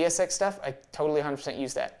USX, DSX stuff, I totally 100%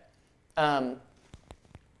 use that.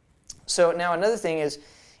 So now another thing is,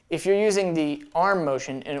 if you're using the arm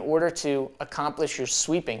motion in order to accomplish your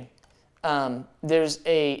sweeping, there's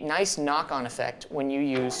a nice knock-on effect when you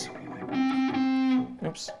use,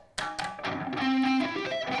 oops.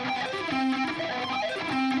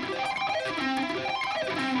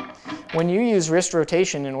 When you use wrist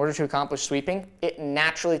rotation in order to accomplish sweeping, it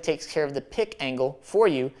naturally takes care of the pick angle for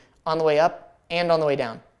you on the way up and on the way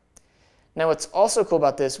down. Now what's also cool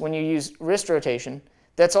about this, when you use wrist rotation,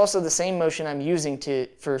 that's also the same motion I'm using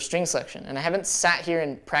for string selection. And I haven't sat here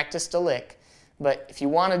and practiced a lick, but if you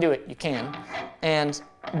want to do it, you can. And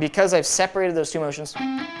because I've separated those two motions,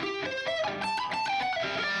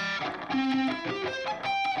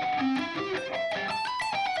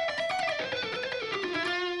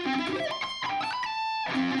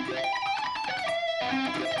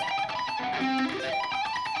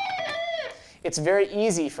 it's very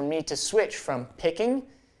easy for me to switch from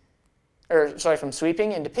from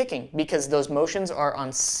sweeping into picking because those motions are on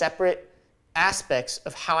separate aspects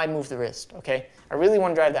of how I move the wrist, okay? I really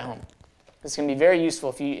want to drive that home. It's going to be very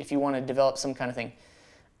useful if you want to develop some kind of thing.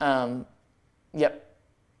 Yep.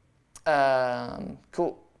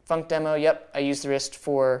 Cool. Funk demo, yep. I use the wrist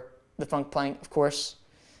for the funk playing, of course.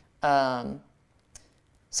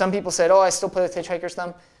 Some people said, oh, I still play with hitchhiker's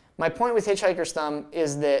thumb. My point with hitchhiker's thumb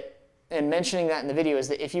is that, and mentioning that in the video, is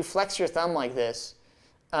that if you flex your thumb like this,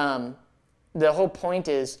 the whole point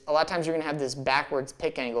is a lot of times you're going to have this backwards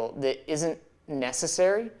pick angle that isn't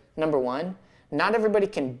necessary, number one. Not everybody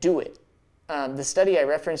can do it. The study I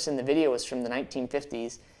referenced in the video was from the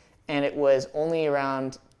 1950s, and it was only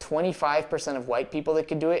around 25% of white people that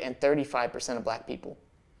could do it and 35% of black people.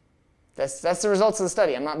 That's the results of the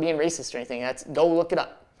study. I'm not being racist or anything. Go look it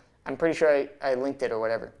up. I'm pretty sure I linked it or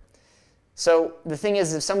whatever. So the thing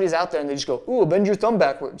is, if somebody's out there and they just go, ooh, bend your thumb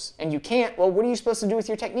backwards, and you can't, well, what are you supposed to do with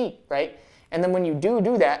your technique, right? And then when you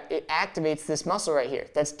do that, it activates this muscle right here.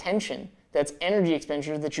 That's tension. That's energy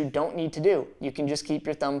expenditure that you don't need to do. You can just keep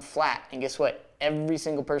your thumb flat. And guess what? Every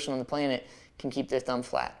single person on the planet can keep their thumb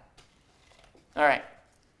flat. All right.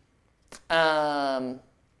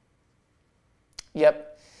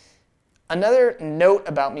 Yep. Another note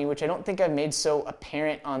about me, which I don't think I've made so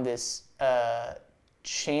apparent on this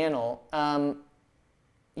channel,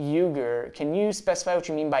 Uger, can you specify what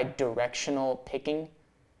you mean by directional picking?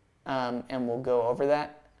 And we'll go over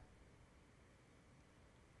that.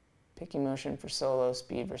 Picking motion for solo,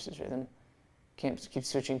 speed versus rhythm. Can't keep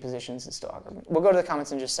switching positions and still awkward. We'll go to the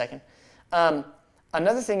comments in just a second.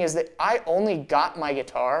 Another thing is that I only got my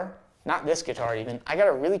guitar, not this guitar even, I got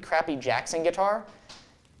a really crappy Jackson guitar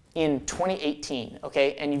in 2018,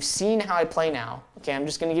 okay? And you've seen how I play now. Okay, I'm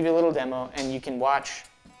just gonna give you a little demo and you can watch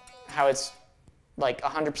how it's like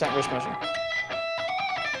 100% wrist motion.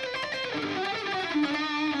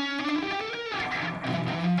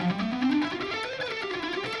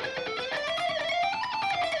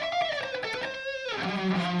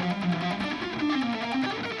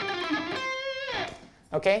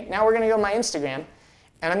 Okay, now we're going to go to my Instagram,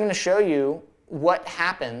 and I'm going to show you what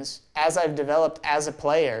happens as I've developed as a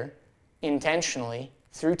player intentionally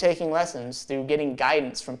through taking lessons, through getting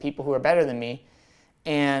guidance from people who are better than me,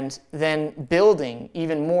 and then building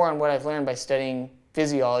even more on what I've learned by studying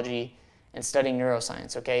physiology and studying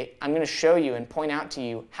neuroscience, okay? I'm going to show you and point out to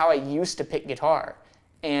you how I used to pick guitar,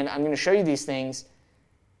 and I'm going to show you these things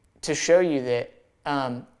to show you that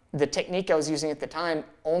the technique I was using at the time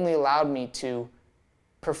only allowed me to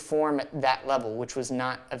perform at that level, which was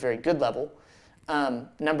not a very good level,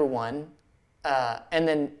 number one. And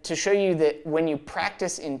then to show you that when you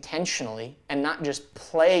practice intentionally and not just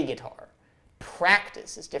play guitar,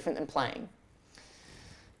 practice is different than playing.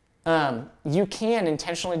 You can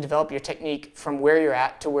intentionally develop your technique from where you're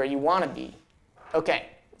at to where you want to be. Okay,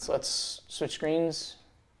 so let's switch screens.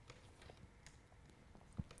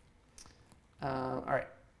 All right.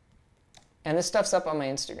 And this stuff's up on my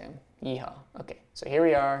Instagram. Yeehaw. Okay, so here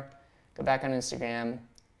we are. Go back on Instagram.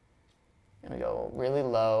 And we go really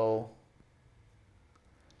low.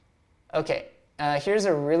 Okay, here's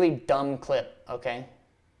a really dumb clip, okay?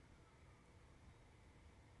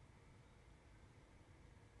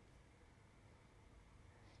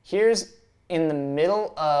 Here's in the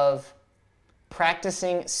middle of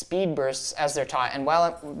practicing speed bursts as they're taught. And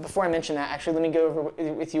before I mention that, actually let me go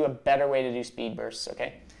over with you a better way to do speed bursts,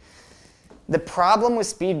 okay? The problem with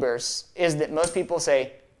speed bursts is that most people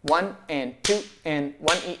say 1 and 2 and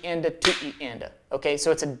 1 E and a 2 E and a. Okay,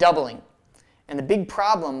 so it's a doubling. And the big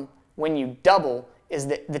problem when you double is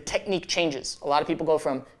that the technique changes. A lot of people go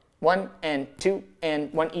from 1 and 2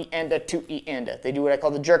 and 1 E and a 2 E and a. They do what I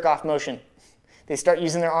call the jerk off motion. They start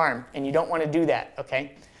using their arm, and you don't want to do that,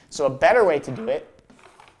 okay? So a better way to do it,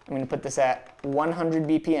 I'm going to put this at 100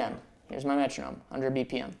 BPM. Here's my metronome, 100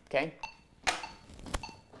 BPM, okay?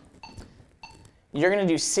 You're going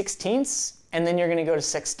to do sixteenths, and then you're going to go to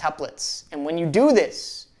sextuplets. And when you do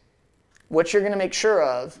this, what you're going to make sure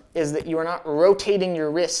of is that you are not rotating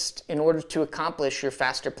your wrist in order to accomplish your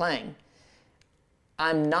faster playing.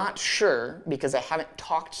 I'm not sure, because I haven't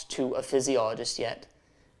talked to a physiologist yet,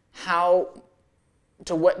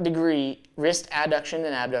 to what degree wrist adduction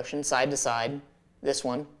and abduction, side to side, this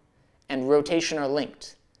one, and rotation are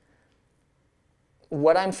linked.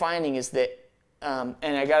 What I'm finding is that, and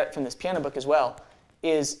I got it from this piano book as well,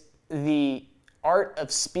 is the art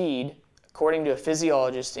of speed, according to a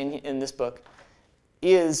physiologist in this book,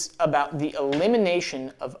 is about the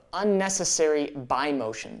elimination of unnecessary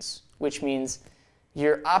bimotions, which means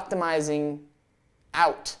you're optimizing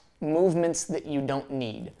out movements that you don't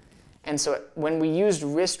need. And so when we used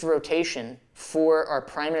wrist rotation for our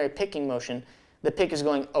primary picking motion, the pick is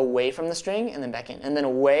going away from the string and then back in, and then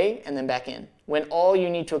away and then back in, when all you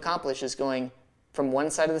need to accomplish is going from one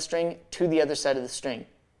side of the string to the other side of the string,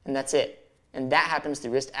 and that's it. And that happens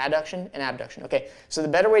through wrist adduction and abduction. Okay, so the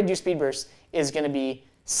better way to do speed bursts is going to be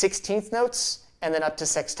 16th notes and then up to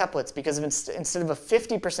sextuplets, because instead of a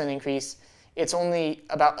 50% increase, it's only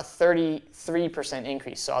about a 33%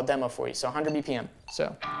 increase. So I'll demo for you. So 100 BPM.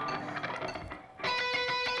 So.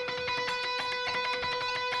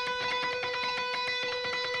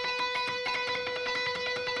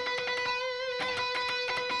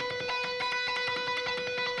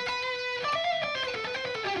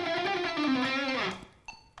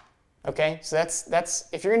 Okay, so that's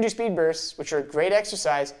if you're gonna do speed bursts, which are a great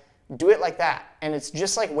exercise, do it like that. And it's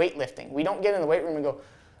just like weightlifting. We don't get in the weight room and go,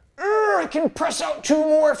 I can press out 2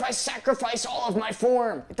 more if I sacrifice all of my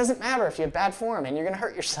form. It doesn't matter if you have bad form and you're gonna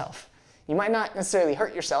hurt yourself. You might not necessarily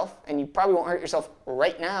hurt yourself, and you probably won't hurt yourself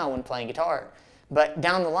right now when playing guitar, but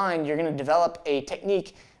down the line, you're gonna develop a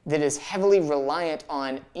technique that is heavily reliant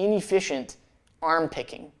on inefficient arm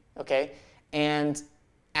picking, okay? And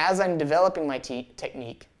as I'm developing my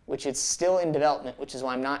technique, which is still in development, which is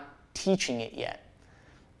why I'm not teaching it yet,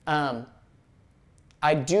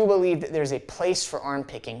 I do believe that there's a place for arm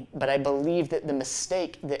picking, but I believe that the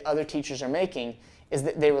mistake that other teachers are making is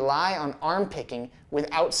that they rely on arm picking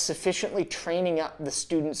without sufficiently training up the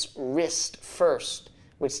student's wrist first,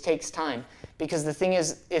 which takes time. Because the thing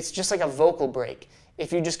is, it's just like a vocal break.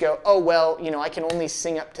 If you just go, oh, well, you know, I can only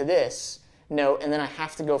sing up to this note, and then I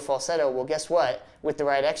have to go falsetto, well, guess what? With the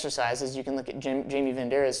right exercises, you can look at Jamie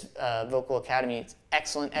Vandera's Vocal Academy. It's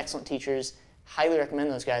excellent, excellent teachers. Highly recommend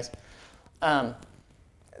those guys.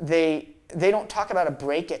 They don't talk about a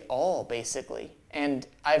break at all, basically. And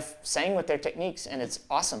I've sang with their techniques, and it's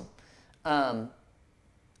awesome.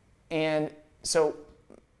 And so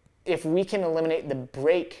if we can eliminate the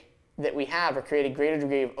break that we have or create a greater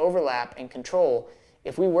degree of overlap and control,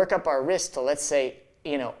 if we work up our wrist to, let's say,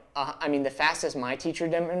 I mean, the fastest my teacher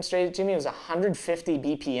demonstrated to me was 150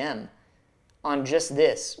 BPM on just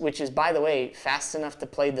this, which is, by the way, fast enough to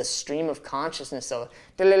play the stream of consciousness, so,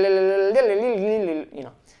 the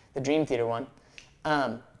Dream Theater one.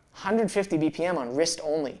 150 BPM on wrist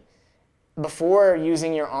only before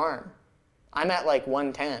using your arm. I'm at like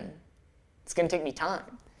 110. It's going to take me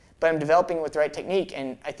time, but I'm developing it with the right technique,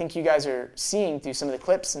 and I think you guys are seeing through some of the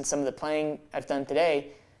clips and some of the playing I've done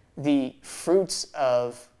today the fruits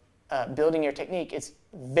of building your technique. It's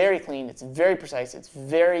very clean, it's very precise, it's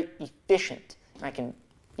very efficient, and I can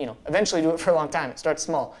eventually do it for a long time. It starts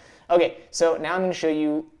small. Okay, so now I'm going to show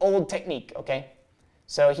you old technique, okay?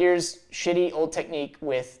 So here's shitty old technique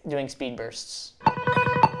with doing speed bursts.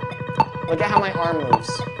 Look at how my arm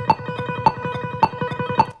moves.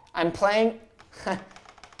 I'm playing. All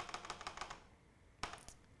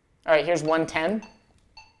right, here's 110.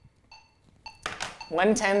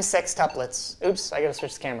 110 sextuplets. Oops, I gotta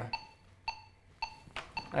switch the camera.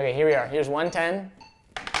 Okay, here we are. Here's 110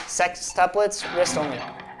 sextuplets, wrist only.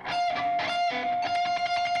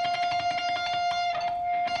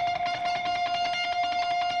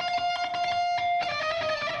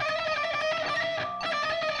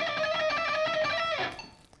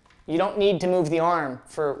 You don't need to move the arm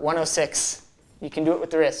for 106. You can do it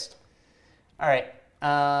with the wrist. All right,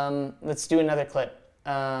 let's do another clip.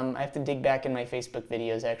 I have to dig back in my Facebook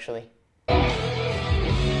videos, actually.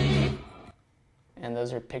 And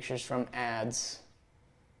those are pictures from ads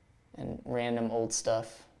and random old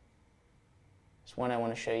stuff. There's one I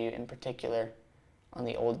want to show you in particular on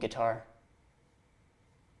the old guitar.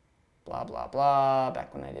 Blah, blah, blah,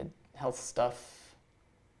 back when I did health stuff.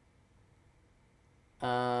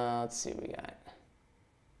 Let's see what we got.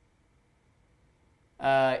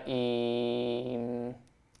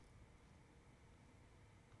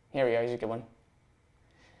 Here we are, here's a good one.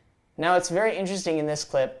 Now it's very interesting in this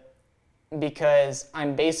clip because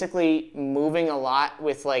I'm basically moving a lot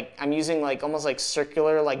with I'm using almost like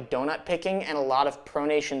circular donut picking and a lot of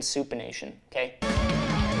pronation supination, okay?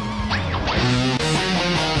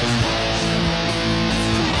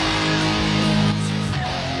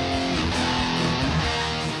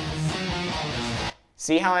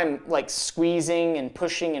 See how I'm squeezing and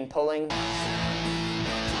pushing and pulling?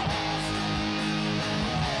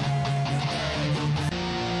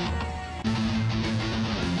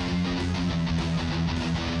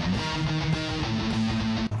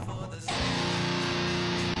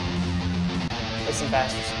 Listen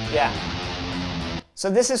faster. Yeah. So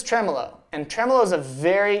this is tremolo, and tremolo is a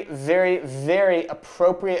very, very, very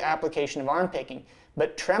appropriate application of arm picking,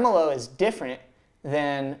 but tremolo is different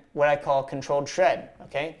than what I call controlled shred,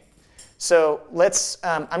 okay? So let's,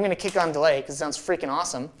 I'm gonna kick on delay because it sounds freaking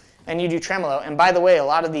awesome, and you do tremolo, and by the way, a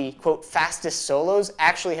lot of the, quote, fastest solos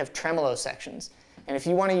actually have tremolo sections. And if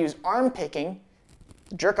you wanna use arm picking,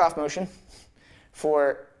 jerk-off motion,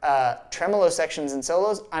 for tremolo sections and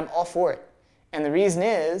solos, I'm all for it. And the reason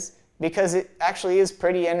is because it actually is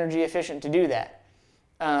pretty energy efficient to do that.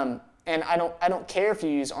 And I don't care if you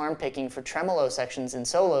use arm picking for tremolo sections and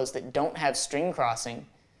solos that don't have string crossing.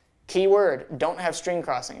 Keyword, don't have string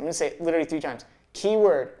crossing. I'm going to say it literally 3 times.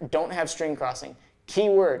 Keyword, don't have string crossing.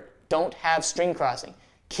 Keyword, don't have string crossing.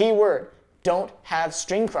 Keyword, don't have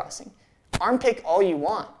string crossing. Arm pick all you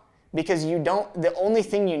want because the only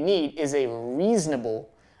thing you need is a reasonable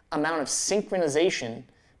amount of synchronization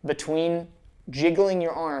between jiggling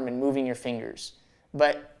your arm and moving your fingers.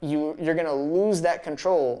 But you're going to lose that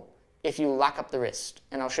control if you lock up the wrist.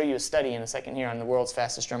 And I'll show you a study in a second here on the world's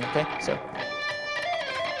fastest drummer, okay? So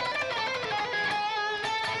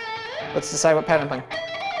let's decide what pattern I'm playing.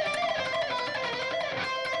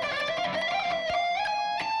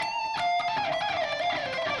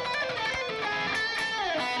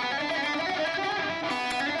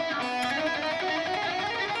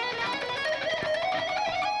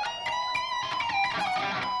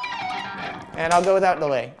 And I'll go without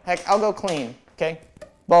delay. Heck, I'll go clean, okay?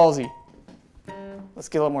 Ballsy. Let's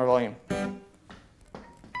get a little more volume.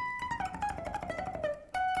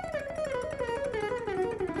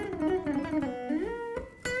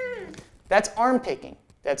 That's arm picking.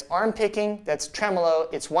 That's arm picking, that's tremolo,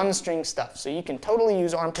 it's one string stuff. So you can totally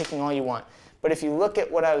use arm picking all you want. But if you look at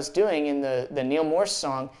what I was doing in the Neil Morse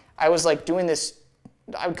song, I was doing this,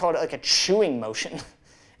 I would call it a chewing motion.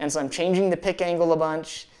 And so I'm changing the pick angle a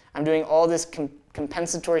bunch. I'm doing all this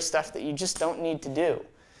compensatory stuff that you just don't need to do.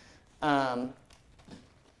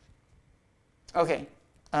 Okay,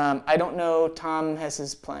 I don't know Tom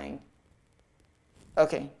Hess's playing.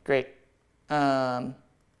 Okay, great.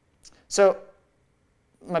 So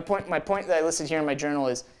my point that I listed here in my journal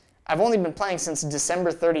is I've only been playing since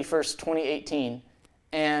December 31st, 2018,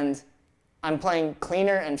 and I'm playing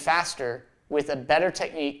cleaner and faster with a better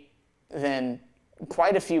technique than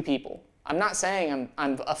quite a few people. I'm not saying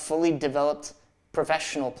I'm a fully developed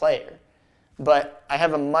professional player, but I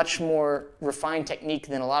have a much more refined technique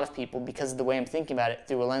than a lot of people because of the way I'm thinking about it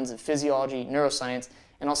through a lens of physiology, neuroscience,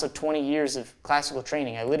 and also 20 years of classical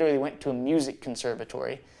training. I literally went to a music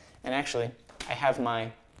conservatory, and actually I have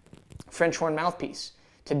my French horn mouthpiece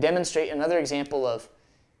to demonstrate another example of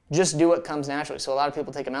just do what comes naturally. So a lot of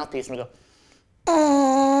people take a mouthpiece and they'll go,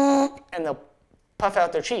 and they'll puff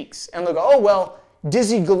out their cheeks. And they'll go, oh, well,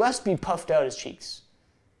 Dizzy Gillespie puffed out his cheeks.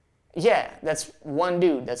 Yeah, that's one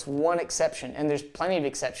dude. That's one exception. And there's plenty of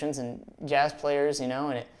exceptions in jazz players, you know,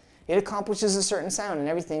 and it accomplishes a certain sound and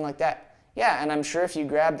everything like that. Yeah, and I'm sure if you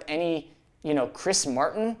grabbed any, you know, Chris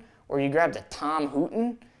Martin, or you grabbed a Tom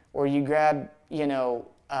Hooten, or you grabbed, any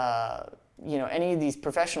of these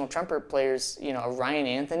professional trumpet players, you know, Ryan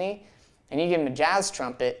Anthony, and you give him a jazz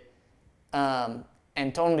trumpet,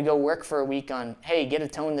 and told him to go work for a week on, hey, get a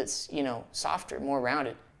tone that's, you know, softer, more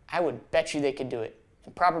rounded, I would bet you they could do it.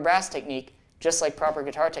 And proper brass technique, just like proper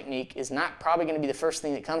guitar technique, is not probably going to be the first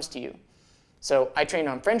thing that comes to you. So I trained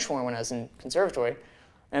on French horn when I was in conservatory,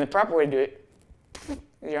 and the proper way to do it,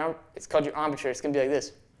 it's called your embouchure. It's going to be like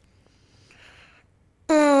this.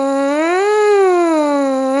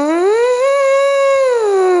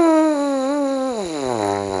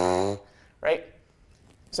 Right?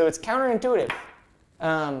 So it's counterintuitive.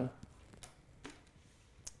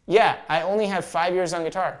 Yeah, I only have 5 years on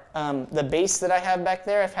guitar. The bass that I have back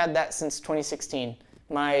there, I've had that since 2016.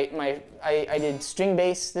 I did string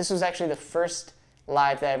bass. This was actually the first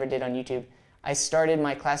live that I ever did on YouTube. I started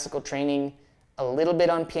my classical training a little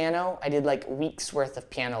bit on piano. I did like weeks worth of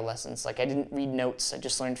piano lessons. Like I didn't read notes, I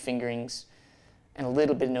just learned fingerings and a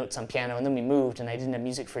little bit of notes on piano, and then we moved and I didn't have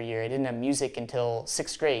music for a year. I didn't have music until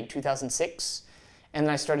 6th grade, 2006. And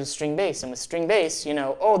then I started string bass, and with string bass, you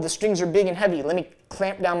know, oh, the strings are big and heavy. Let me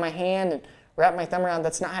clamp down my hand and wrap my thumb around.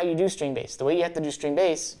 That's not how you do string bass. The way you have to do string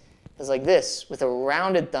bass is like this, with a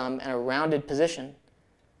rounded thumb and a rounded position.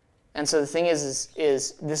 And so the thing is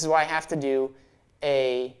this is why I have to do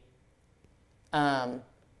a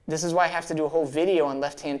whole video on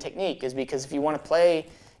left-hand technique, is because if you want to play,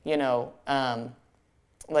 you know,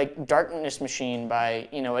 like Darkness Machine by,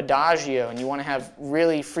 you know, Adagio, and you want to have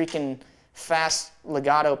really freaking fast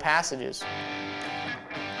legato passages,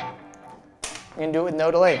 you can do it with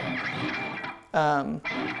no delay.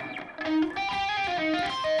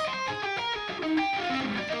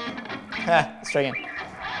 Let's try again.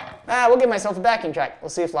 We'll give myself a backing track. We'll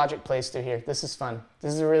see if Logic plays through here. This is fun.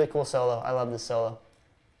 This is a really cool solo. I love this solo.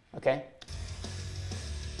 Okay.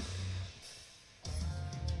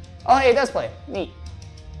 Oh, hey, it does play. Neat.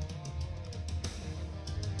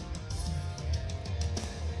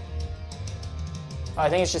 Oh, I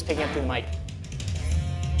think it's just picking up through the mic.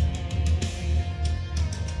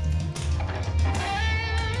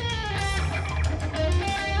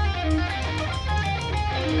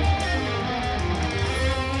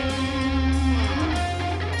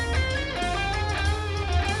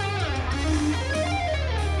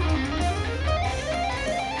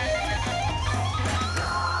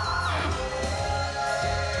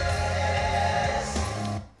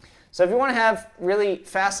 So if you want to have really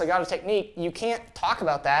fast legato technique, you can't talk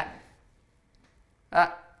about that.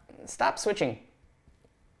 Stop switching.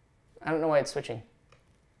 I don't know why it's switching.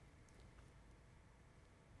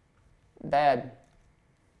 Bad.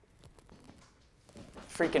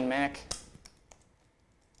 Freaking Mac.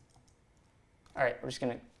 All right, we're just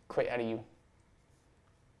going to quit out of you.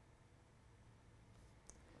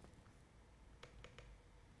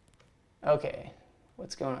 Okay,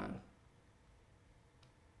 what's going on?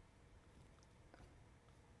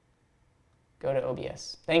 Go to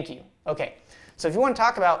OBS. Thank you. Okay, so if you want to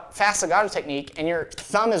talk about fast legato technique and your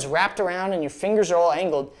thumb is wrapped around and your fingers are all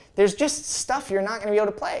angled, there's just stuff you're not going to be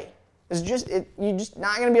able to play. You're just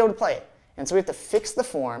not going to be able to play it. And so we have to fix the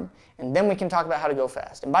form, and then we can talk about how to go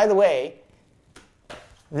fast. And by the way,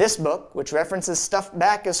 this book, which references stuff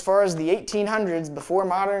back as far as the 1800s, before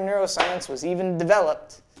modern neuroscience was even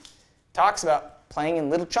developed, talks about playing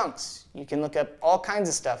in little chunks. You can look up all kinds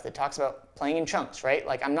of stuff that talks about playing in chunks, right?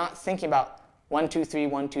 Like I'm not thinking about 1, 2, 3,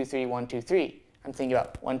 1, 2, 3, 1, 2, 3. I'm thinking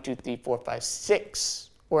about 1, 2, 3, 4, 5, 6.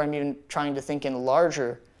 Or I'm even trying to think in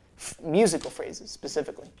larger musical phrases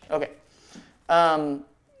specifically. Okay.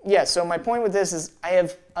 Yeah, so my point with this is I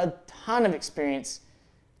have a ton of experience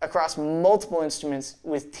across multiple instruments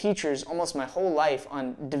with teachers almost my whole life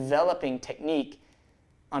on developing technique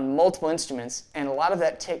on multiple instruments, and a lot of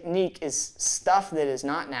that technique is stuff that is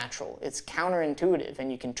not natural. It's counterintuitive,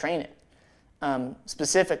 and you can train it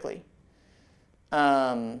specifically.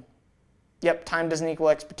 Yep, time doesn't equal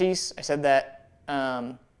expertise. I said that.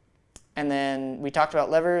 And then we talked about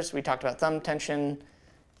levers. We talked about thumb tension.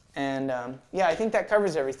 And yeah, I think that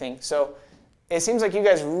covers everything. So it seems like you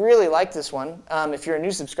guys really like this one. If you're a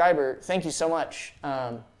new subscriber, thank you so much.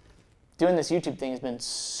 Doing this YouTube thing has been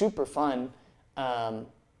super fun. I'm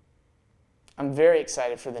very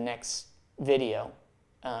excited for the next video.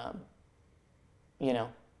 You know,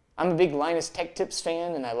 I'm a big Linus Tech Tips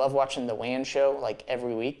fan, and I love watching the WAN show like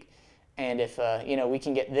every week. And if you know, we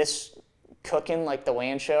can get this cooking like the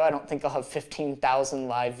WAN show, I don't think I'll have 15,000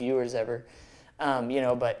 live viewers ever. You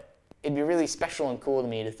know, but it'd be really special and cool to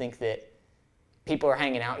me to think that people are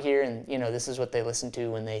hanging out here, and you know, this is what they listen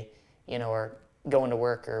to when they, you know, are going to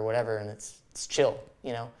work or whatever, and it's chill.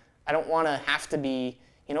 You know, I don't want to have to be,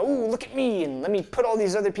 you know, ooh, look at me, and let me put all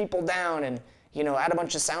these other people down, and you know, add a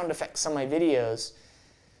bunch of sound effects on my videos.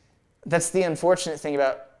 That's the unfortunate thing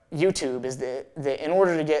about YouTube, is that in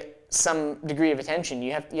order to get some degree of attention,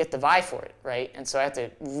 you have to vie for it, right? And so I have to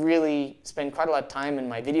really spend quite a lot of time in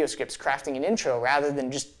my video scripts crafting an intro rather than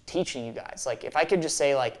just teaching you guys. Like, if I could just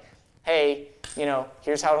say like, hey, you know,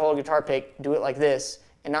 here's how to hold a guitar pick, do it like this,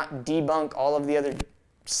 and not debunk all of the other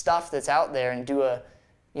stuff that's out there, and do a,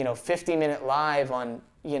 you know, 50-minute live on,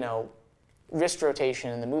 you know, wrist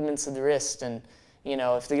rotation and the movements of the wrist, and, you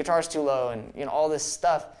know, if the guitar's too low, and, you know, all this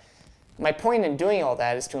stuff. My point in doing all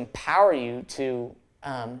that is to empower you to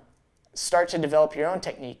start to develop your own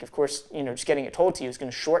technique. Of course, you know, just getting it told to you is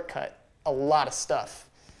going to shortcut a lot of stuff.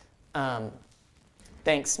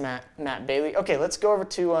 Thanks, Matt Bailey. Okay, let's go over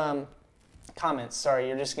to comments. Sorry,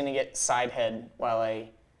 you're just going to get side head while I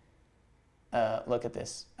look at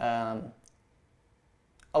this.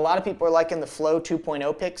 A lot of people are liking the Flow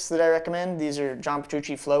 2.0 picks that I recommend. These are John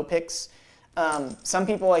Petrucci Flow picks. Some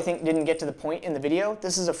people, I think, didn't get to the point in the video.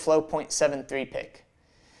 This is a Flow 0.73 pick.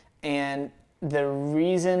 And the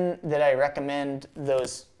reason that I recommend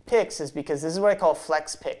those picks is because this is what I call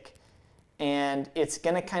flex pick. And it's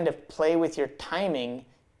going to kind of play with your timing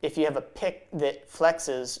if you have a pick that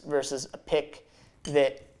flexes versus a pick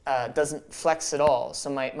that doesn't flex at all.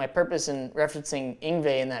 So my purpose in referencing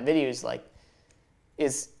Yngwie in that video is like,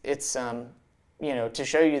 it's you know, to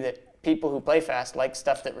show you that people who play fast like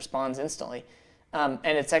stuff that responds instantly. And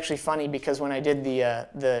it's actually funny because when I did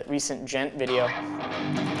the recent Gent video,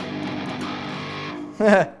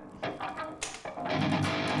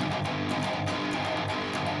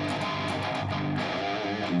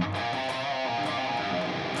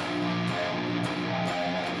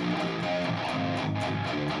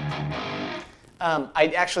 I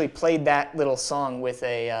actually played that little song with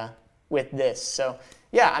this. So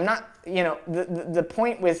yeah, I'm not, you know, the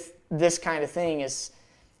point with this kind of thing is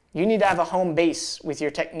you need to have a home base with your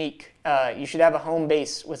technique. You should have a home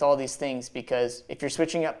base with all these things, because if you're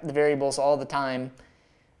switching up the variables all the time,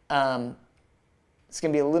 it's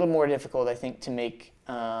going to be a little more difficult, I think, to make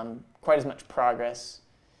quite as much progress.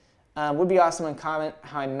 Would be awesome in comment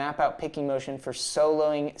how I map out picking motion for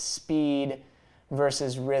soloing speed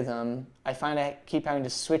versus rhythm. I find I keep having to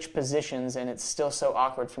switch positions, and it's still so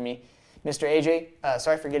awkward for me. Mr. AJ,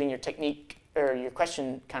 sorry for getting your technique or your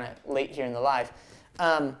question kind of late here in the live.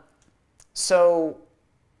 So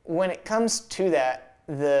when it comes to that,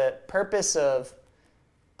 the purpose of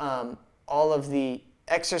all of the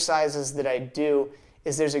exercises that I do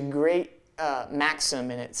is there's a great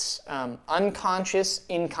maxim, and it's unconscious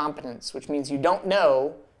incompetence, which means you don't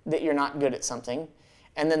know that you're not good at something.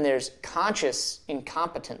 And then there's conscious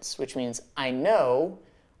incompetence, which means I know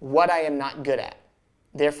what I am not good at.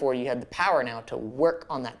 Therefore, you have the power now to work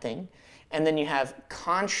on that thing. And then you have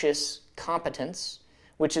conscious competence,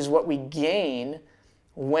 which is what we gain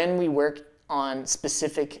when we work on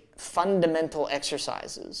specific fundamental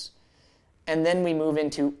exercises. And then we move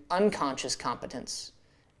into unconscious competence.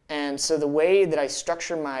 And so the way that I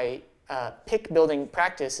structure my pick building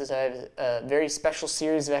practice is I have a very special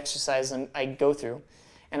series of exercises I go through,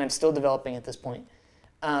 and I'm still developing at this point,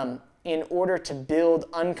 in order to build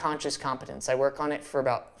unconscious competence. I work on it for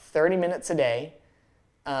about 30 minutes a day.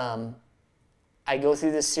 I go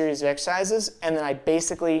through this series of exercises, and then I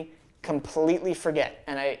basically completely forget.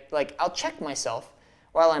 And I'll check myself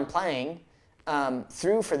while I'm playing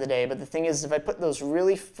through for the day. But the thing is, if I put those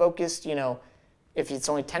really focused, you know, if it's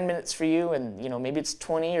only 10 minutes for you, and you know, maybe it's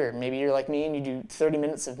 20, or maybe you're like me and you do 30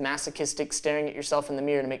 minutes of masochistic staring at yourself in the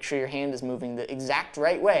mirror to make sure your hand is moving the exact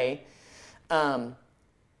right way,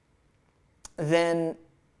 then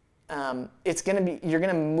it's going to be, you're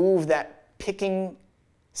going to move that picking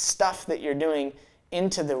stuff that you're doing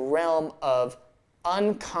into the realm of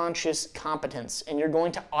unconscious competence, and you're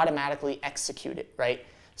going to automatically execute it, right?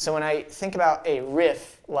 So when I think about a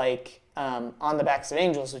riff like On the Backs of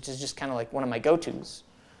Angels, which is just kind of like one of my go-tos.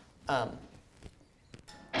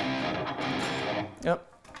 Yep.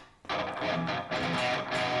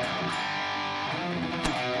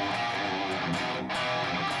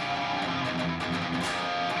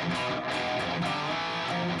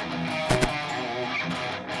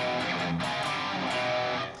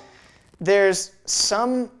 There's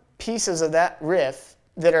some pieces of that riff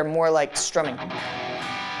that are more like strumming.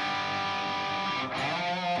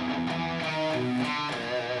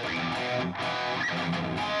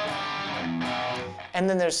 And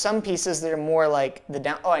then there's some pieces that are more like the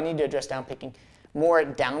down, oh, I need to address down picking, more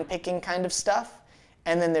down picking kind of stuff.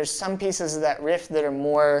 And then there's some pieces of that riff that are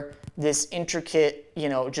more this intricate, you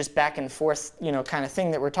know, just back and forth, you know, kind of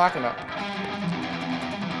thing that we're talking about.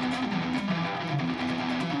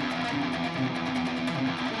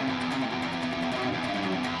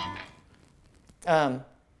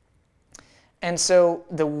 And so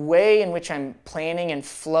the way in which I'm planning and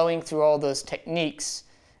flowing through all those techniques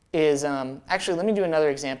is, actually, let me do another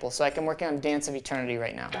example. So I'm working on Dance of Eternity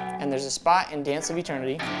right now. And there's a spot in Dance of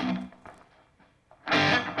Eternity.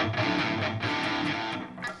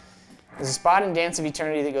 There's a spot in Dance of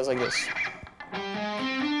Eternity that goes like this.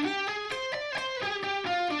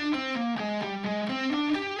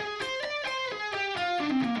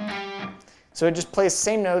 So it just plays the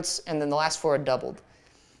same notes, and then the last four are doubled.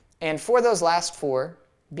 And for those last four,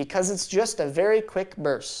 because it's just a very quick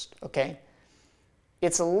burst, okay,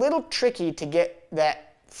 it's a little tricky to get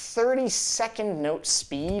that 30-second note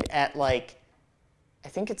speed at like, I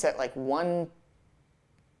think it's at like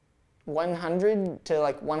 100 to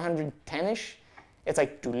like 110-ish. It's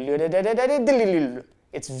like,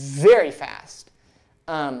 it's very fast.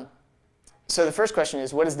 So the first question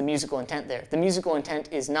is, what is the musical intent there? The musical intent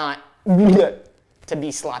is not to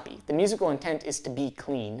be sloppy. The musical intent is to be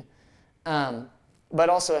clean. But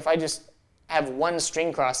also, if I just have one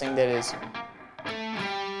string crossing that is,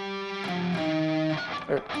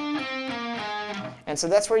 and so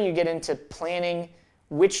that's where you get into planning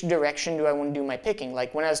which direction do I want to do my picking.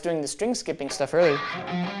 Like when I was doing the string skipping stuff earlier,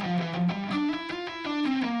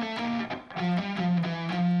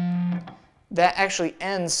 that actually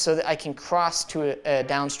ends so that I can cross to a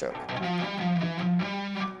downstroke.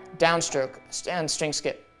 Downstroke and string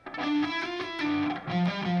skip.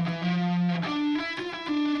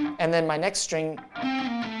 And then my next string.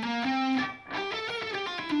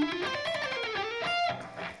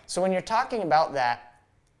 So when you're talking about that,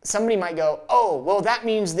 somebody might go, oh, well, that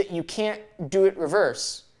means that you can't do it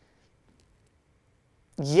reverse.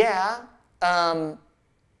 Yeah,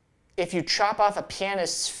 if you chop off a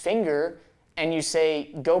pianist's finger and you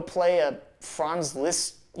say, go play a Franz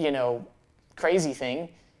Liszt, you know, crazy thing,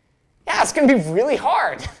 yeah, it's going to be really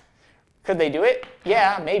hard. Could they do it?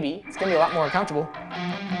 Yeah, maybe. It's going to be a lot more uncomfortable.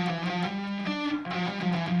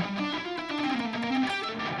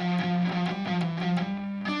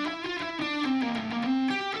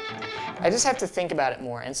 I just have to think about it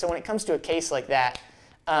more. And so when it comes to a case like that,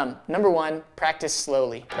 number one, practice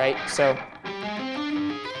slowly, right? So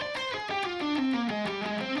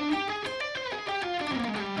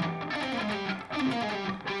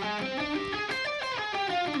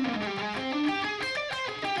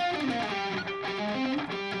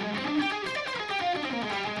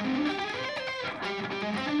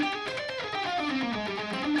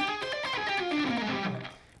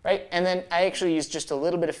right? And then I actually use just a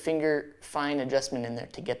little bit of finger fine adjustment in there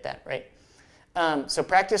to get that, right? So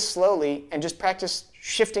practice slowly and just practice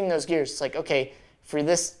shifting those gears. It's like, okay, for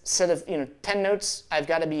this set of 10 notes, I've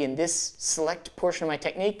got to be in this select portion of my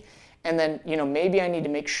technique. And then maybe I need to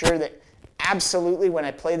make sure that absolutely when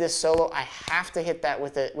I play this solo, I have to hit that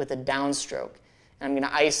with a downstroke. And I'm going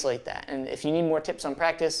to isolate that. And if you need more tips on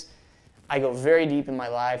practice, I go very deep in my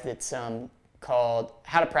live that's called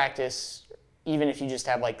How to Practice, even if you just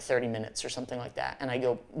have like 30 minutes or something like that. And I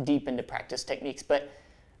go deep into practice techniques. But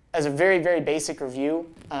as a very, very basic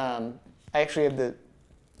review, I actually have the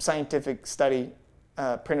scientific study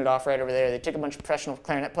printed off right over there. They took a bunch of professional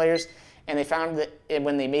clarinet players, and they found that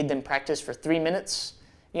when they made them practice for 3 minutes,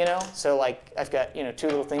 so like I've got, two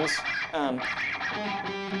little things.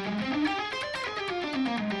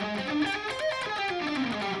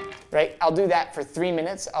 Right, I'll do that for 3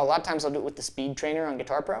 minutes. A lot of times I'll do it with the speed trainer on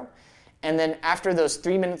Guitar Pro. And then after those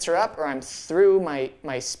 3 minutes are up, or I'm through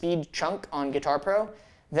my speed chunk on Guitar Pro,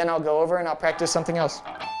 then I'll go over and I'll practice something else.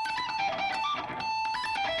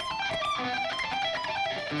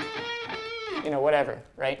 Whatever,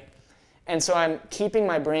 right? And so I'm keeping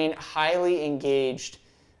my brain highly engaged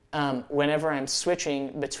whenever I'm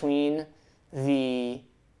switching between the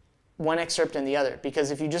one excerpt and the other. Because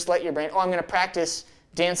if you just let your brain, oh, I'm going to practice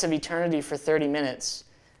Dance of Eternity for 30 minutes,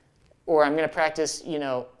 or I'm going to practice,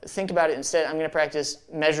 think about it instead, I'm going to practice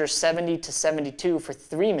measure 70 to 72 for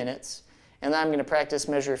 3 minutes, and then I'm going to practice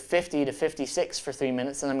measure 50 to 56 for 3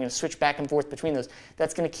 minutes, and I'm going to switch back and forth between those.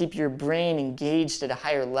 That's going to keep your brain engaged at a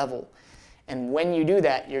higher level. And when you do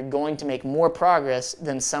that, you're going to make more progress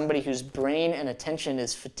than somebody whose brain and attention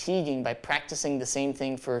is fatiguing by practicing the same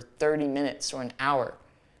thing for 30 minutes or an hour.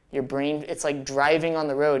 Your brain, it's like driving on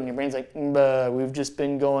the road, and your brain's like, we've just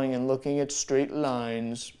been going and looking at straight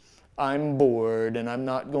lines. I'm bored, and I'm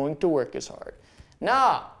not going to work as hard.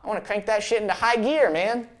 Nah, I want to crank that shit into high gear,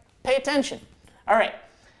 man. Pay attention. All right,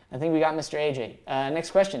 I think we got Mr. AJ.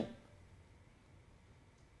 Next question.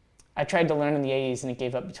 I tried to learn in the 80s, and it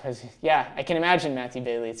gave up because, yeah, I can imagine, Matthew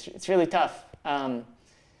Bailey. It's really tough. And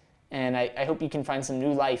I hope you can find some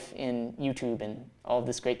new life in YouTube and all of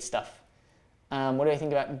this great stuff. What do I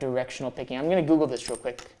think about directional picking? I'm going to Google this real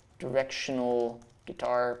quick. Directional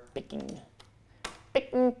guitar picking.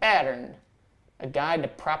 Picking pattern. A guide to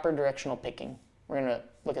proper directional picking. We're going to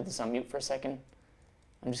look at this on mute for a second.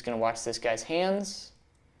 I'm just going to watch this guy's hands,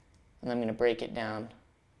 and I'm going to break it down.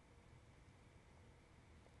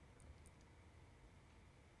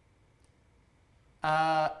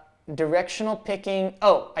 Directional picking.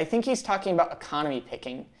 Oh, I think he's talking about economy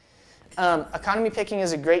picking. Economy picking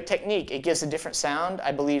is a great technique. It gives a different sound.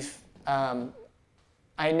 I believe,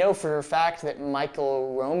 I know for a fact that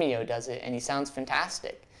Michael Romeo does it, and he sounds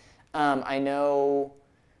fantastic. I know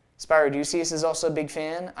Spyro Ducius is also a big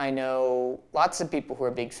fan. I know lots of people who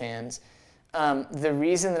are big fans. The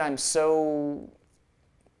reason that I'm so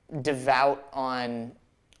devout on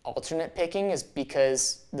alternate picking is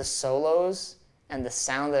because the solos and the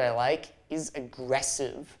sound that I like is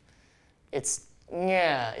aggressive. It's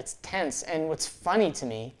tense. And what's funny to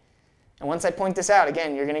me, and once I point this out,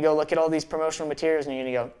 again, you're going to go look at all these promotional materials and you're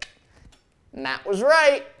going to go, Matt was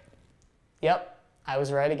right. Yep, I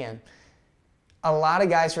was right again. A lot of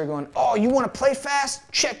guys who are going, oh, you want to play fast?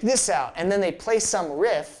 Check this out. And then they play some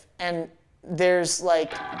riff, and there's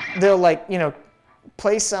like, they'll like,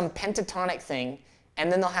 play some pentatonic thing,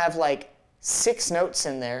 and then they'll have like 6 notes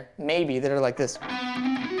in there, maybe, that are like this.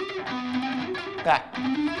 That.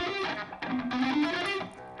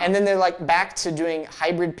 And then they're like back to doing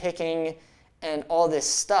hybrid picking and all this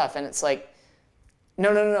stuff. And it's like,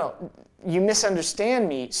 no. You misunderstand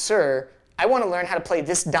me, sir. I want to learn how to play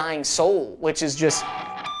This Dying Soul, which is just...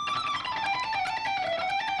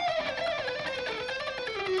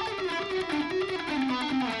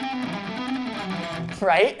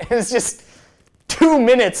 right? It's just 2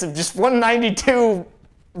 minutes of just 192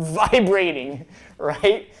 vibrating,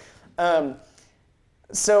 right?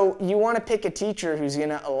 So you want to pick a teacher who's going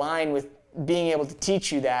to align with being able to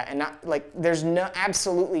teach you that, and not like there's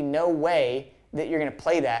absolutely no way that you're going to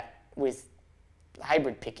play that with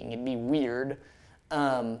hybrid picking. It'd be weird.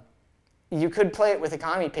 You could play it with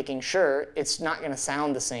economy picking, sure. It's not going to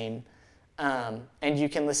sound the same, and you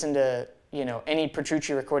can listen to any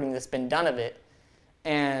Petrucci recording that's been done of it,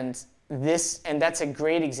 and that's a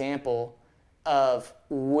great example of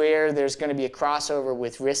where there's going to be a crossover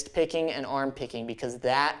with wrist picking and arm picking, because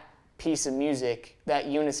that piece of music, that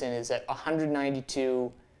unison, is at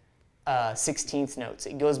 192 16th notes.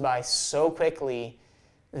 It goes by so quickly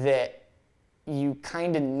that you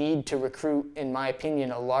kind of need to recruit, in my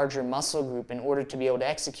opinion, a larger muscle group in order to be able to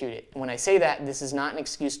execute it. When I say that, this is not an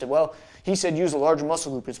excuse to, well, he said use a larger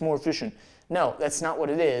muscle group, it's more efficient. No, that's not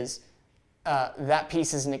what it is. That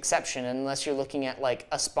piece is an exception, unless you're looking at like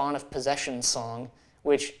a Spawn of Possession song,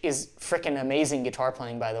 which is frickin' amazing guitar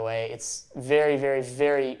playing, by the way. It's very, very,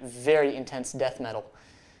 very, very intense death metal.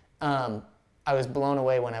 I was blown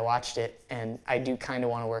away when I watched it, and I do kind of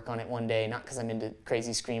want to work on it one day, not because I'm into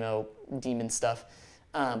crazy screamo demon stuff,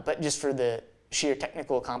 but just for the sheer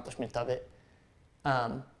technical accomplishment of it.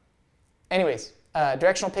 Anyways,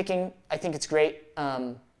 directional picking, I think it's great.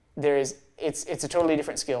 It's a totally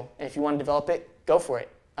different skill, and if you want to develop it, go for it.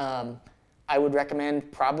 I would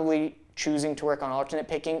recommend probably choosing to work on alternate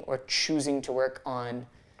picking or choosing to work on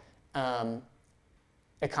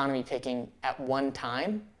economy picking at one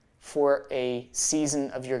time for a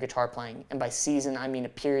season of your guitar playing. And by season, I mean a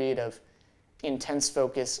period of intense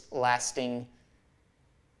focus lasting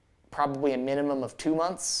probably a minimum of 2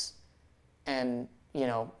 months, and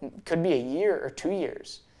could be a year or 2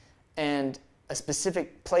 years. And a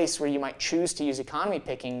specific place where you might choose to use economy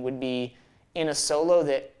picking would be in a solo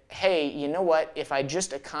that, hey, you know what, if I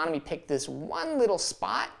just economy pick this one little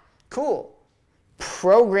spot, cool.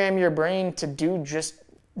 program your brain to do just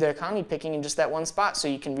the economy picking in just that one spot so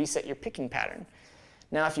you can reset your picking pattern.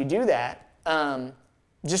 Now, if you do that,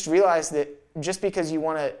 just realize that just because you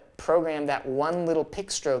want to program that one little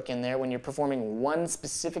pick stroke in there when you're performing one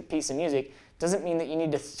specific piece of music doesn't mean that you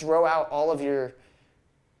need to throw out all of your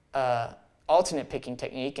alternate picking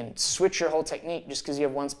technique and switch your whole technique just because you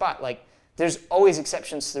have one spot. Like, there's always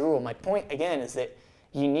exceptions to the rule. My point, again, is that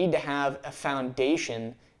you need to have a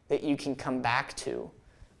foundation that you can come back to.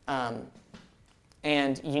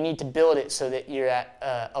 And you need to build it so that you're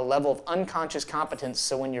at a level of unconscious competence,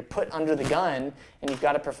 so when you're put under the gun and you've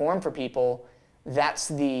got to perform for people, that's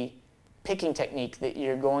the picking technique that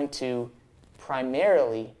you're going to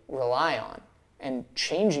primarily rely on. And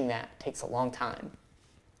changing that takes a long time.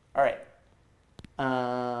 All right.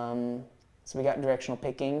 So we got directional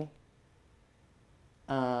picking.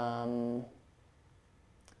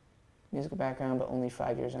 Musical background, but only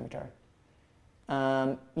 5 years on guitar.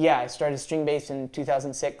 Yeah, I started string bass in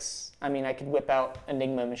 2006. I mean, I could whip out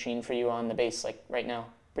Enigma machine for you on the bass, like right now,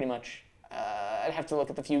 pretty much. I'd have to look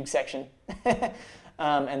at the fugue section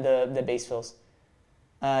and the bass fills.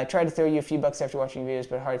 I tried to throw you a few bucks after watching videos,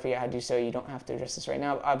 but hard to figure out how to do so. You don't have to address this right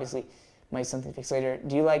now. Obviously, might something to fix later.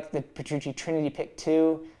 Do you like the Petrucci Trinity pick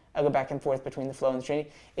too? I'll go back and forth between the flow and the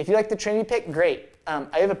Trinity. If you like the Trinity pick, great.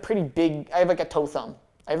 I have a pretty big, I have like a toe thumb.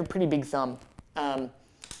 I have a pretty big thumb.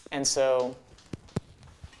 And so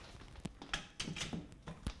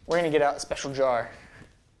we're going to get out a special jar.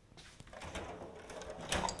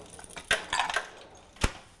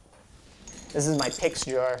 This is my picks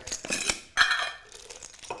jar.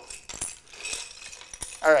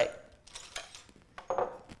 All right.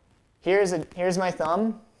 Here's my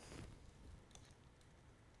thumb.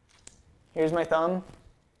 Here's my thumb.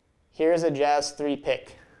 Here's a Jazz 3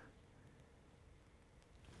 pick.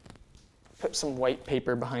 Put some white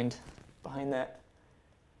paper behind that.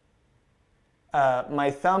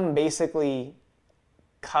 My thumb basically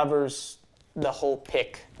covers the whole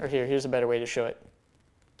pick. Or here's a better way to show it.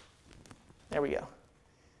 There we go.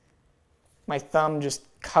 My thumb just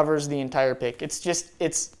covers the entire pick. It's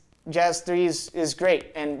Jazz 3 is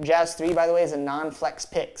great, and Jazz 3, by the way, is a non-flex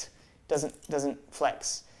pick. Doesn't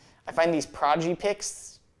flex. I find these prodigy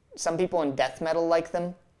picks, some people in death metal like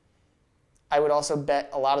them. I would also bet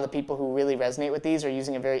a lot of the people who really resonate with these are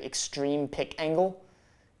using a very extreme pick angle,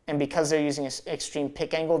 and because they're using an extreme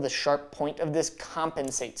pick angle, the sharp point of this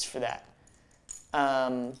compensates for that.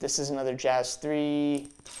 This is another Jazz 3.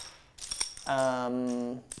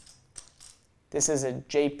 This is a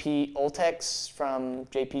JP Ultex from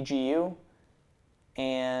JPGU,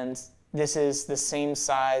 and this is the same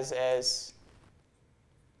size as,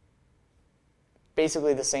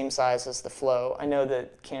 basically the same size as the Flow. I know the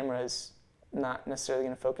camera is not necessarily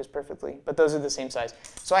going to focus perfectly, but those are the same size.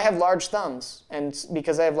 So I have large thumbs, and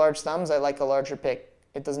because I have large thumbs, I like a larger pick.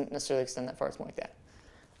 It doesn't necessarily extend that far, it's more like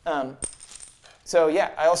that. So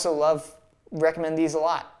yeah, I also recommend these a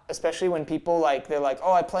lot, especially when people they're like,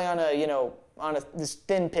 oh, I play on this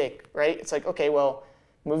thin pick, right? It's like, okay, well,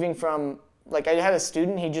 moving from, I had a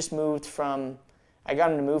student, he just moved from, I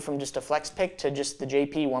got him to move from just a flex pick to just the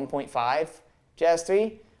JP 1.5 Jazz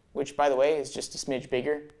 3, which, by the way, is just a smidge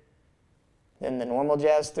bigger than the normal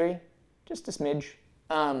Jazz 3, just a smidge.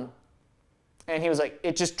 And he was like,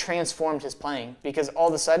 it just transformed his playing because all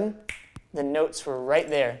of a sudden, the notes were right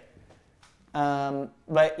there.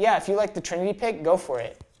 But yeah, if you like the Trinity pick, go for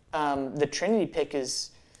it. The Trinity pick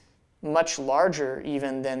is much larger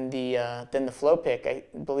even than the Flow pick. I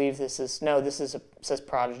believe this says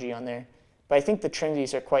Prodigy on there, but I think the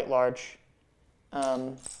Trinities are quite large.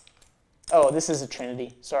 Oh, this is a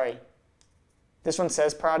Trinity. Sorry, this one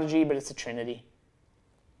says Prodigy, but it's a Trinity.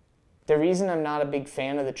 The reason I'm not a big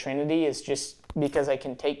fan of the Trinity is just because I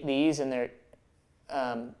can take these and they're,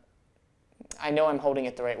 I know I'm holding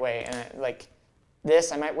it the right way, and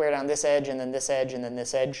this, I might wear it on this edge and then this edge and then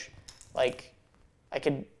this edge. I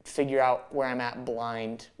could figure out where I'm at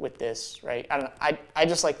blind with this, right? I don't know. I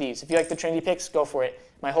just like these. If you like the Trinity picks, go for it.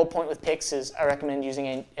 My whole point with picks is I recommend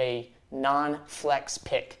using a non-flex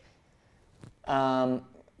pick.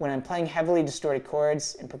 When I'm playing heavily distorted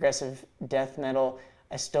chords in progressive death metal,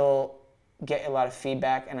 I still get a lot of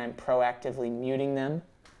feedback and I'm proactively muting them.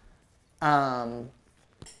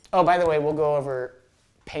 Oh, by the way, we'll go over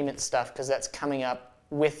payment stuff because that's coming up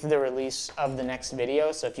with the release of the next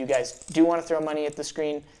video. So if you guys do want to throw money at the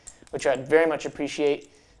screen, which I'd very much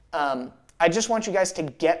appreciate, I just want you guys to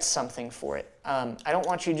get something for it. I don't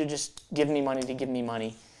want you to just give me money to give me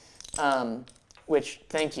money, which,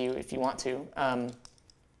 thank you if you want to.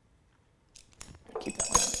 Keep that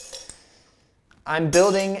one on. I'm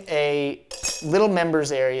building a little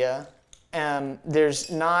members area There's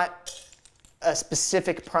not a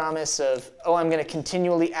specific promise of, oh, I'm going to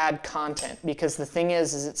continually add content, because the thing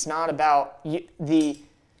is it's not about, the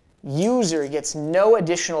user gets no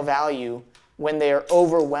additional value when they are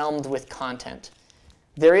overwhelmed with content.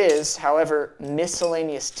 There is, however,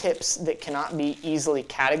 miscellaneous tips that cannot be easily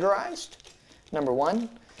categorized, number one,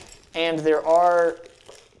 and there are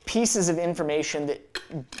pieces of information that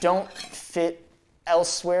don't fit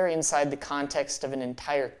elsewhere inside the context of an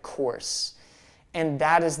entire course. And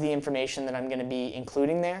that is the information that I'm going to be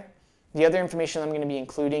including there. The other information I'm going to be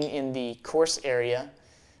including in the course area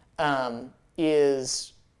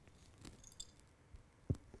is,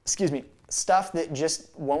 stuff that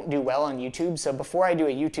just won't do well on YouTube. So before I do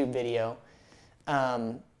a YouTube video,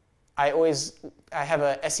 I have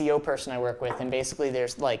a SEO person I work with, and basically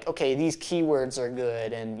there's like, okay, these keywords are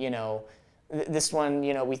good, and this one,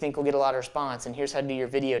 we think will get a lot of response, and here's how to do your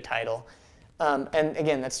video title. And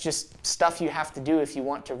again, that's just stuff you have to do if you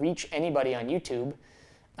want to reach anybody on YouTube.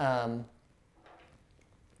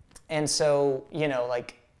 And so,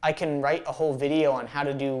 like, I can write a whole video on how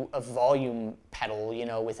to do a volume pedal,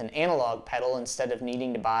 with an analog pedal instead of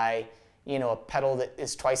needing to buy, a pedal that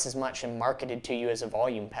is twice as much and marketed to you as a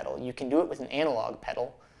volume pedal. You can do it with an analog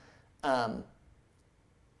pedal.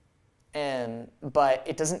 But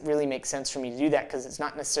it doesn't really make sense for me to do that because it's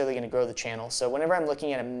not necessarily going to grow the channel. So whenever I'm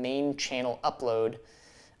looking at a main channel upload,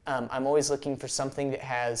 I'm always looking for something that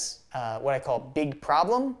has what I call big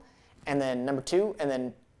problem, and then number two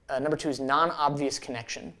is non-obvious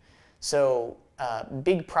connection. So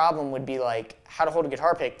big problem would be like how to hold a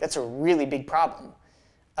guitar pick. That's a really big problem.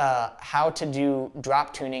 How to do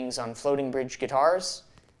drop tunings on floating bridge guitars.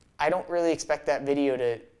 I don't really expect that video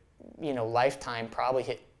to, lifetime probably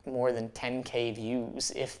hit more than 10K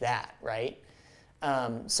views, if that, right?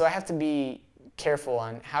 So I have to be careful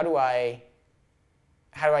on how do I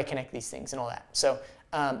connect these things and all that. So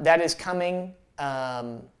that is coming.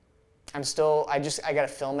 I got to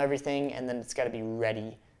film everything, and then it's got to be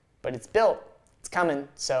ready. But it's built. It's coming.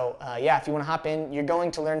 So yeah, if you want to hop in, you're going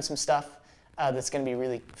to learn some stuff that's going to be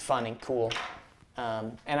really fun and cool.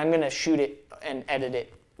 And I'm going to shoot it and edit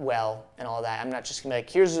it well and all that. I'm not just going to be like,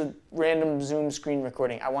 here's a random Zoom screen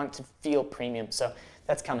recording. I want it to feel premium. So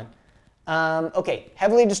that's coming. Okay,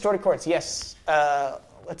 heavily distorted chords. Yes.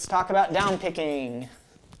 Let's talk about down picking.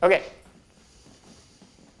 Okay.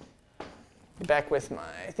 Get back with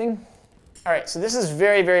my thing. All right, so this is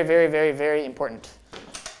very, very, very, very, very important.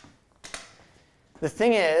 The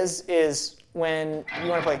thing is when you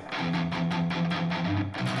want to play.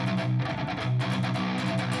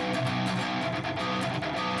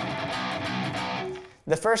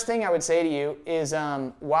 The first thing I would say to you is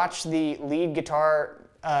watch the lead guitar,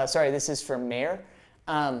 this is for Mayer.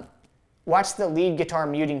 Watch the lead guitar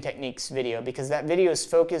muting techniques video, because that video is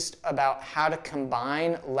focused about how to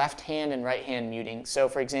combine left hand and right hand muting. So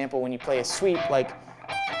for example, when you play a sweep, like,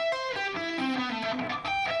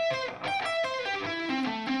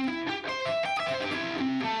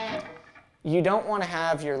 you don't want to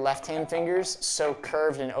have your left hand fingers so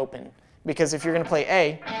curved and open, because if you're going to play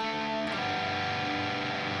A,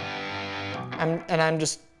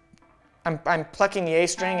 I'm plucking the A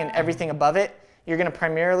string and everything above it. You're going to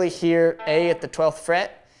primarily hear A at the 12th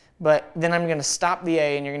fret, but then I'm going to stop the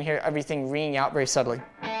A and you're going to hear everything ringing out very subtly.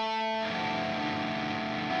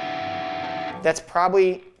 That's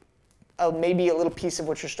probably maybe a little piece of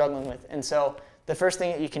what you're struggling with. And so the first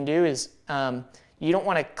thing that you can do is you don't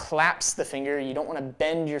want to collapse the finger. You don't want to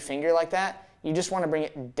bend your finger like that. You just want to bring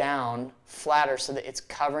it down flatter so that it's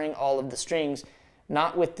covering all of the strings.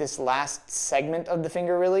 Not with this last segment of the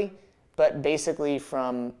finger really, but basically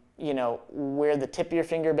from, where the tip of your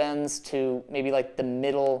finger bends to maybe like the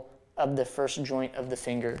middle of the first joint of the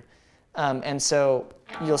finger. And so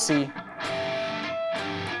you'll see,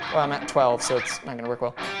 well, I'm at 12, so it's not going to work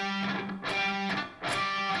well.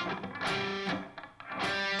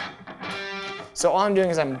 So all I'm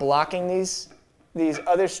doing is I'm blocking these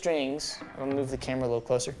other strings. I'm going to move the camera a little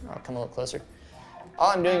closer. I'll come a little closer.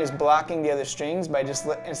 All I'm doing is blocking the other strings by just,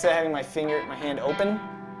 instead of having my hand open,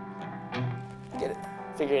 get it,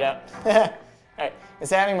 figure it out. All right,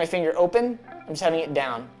 instead of having my finger open, I'm just having it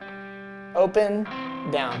down. Open,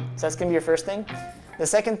 down. So that's going to be your first thing. The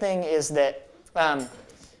second thing is that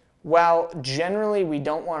while generally we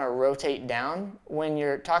don't want to rotate down, when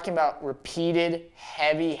you're talking about repeated,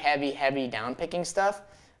 heavy, heavy, heavy down picking stuff,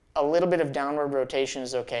 a little bit of downward rotation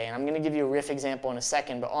is okay. And I'm going to give you a riff example in a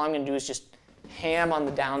second, but all I'm going to do is just ham on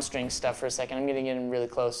the downstring stuff for a second. I'm going to get in really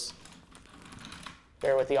close.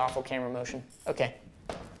 Bear with the awful camera motion. Okay.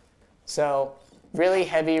 So really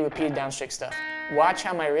heavy, repeated downstring stuff. Watch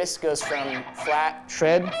how my wrist goes from flat,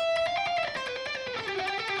 shred,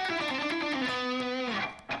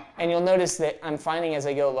 And you'll notice that I'm finding as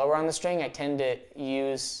I go lower on the string, I tend to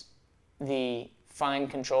use the fine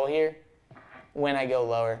control here when I go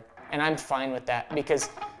lower. And I'm fine with that because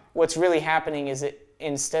what's really happening is that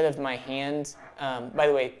instead of my hand, by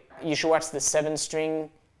the way, you should watch the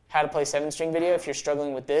 7-string, how to play 7-string video if you're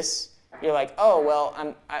struggling with this. You're like, oh,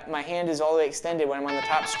 well, my hand is all the way extended when I'm on the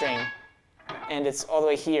top string, and it's all the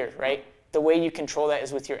way here, right? The way you control that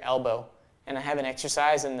is with your elbow. And I have an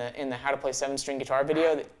exercise in the how to play 7-string guitar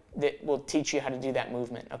video that will teach you how to do that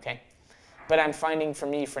movement, okay? But I'm finding for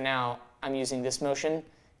me, for now, I'm using this motion,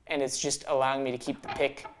 and it's just allowing me to keep the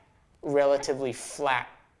pick relatively flat.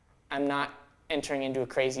 I'm not entering into a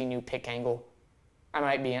crazy new pick angle. I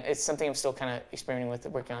might be. It's something I'm still kind of experimenting with,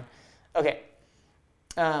 working on. Okay.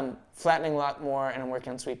 Flattening a lot more, and I'm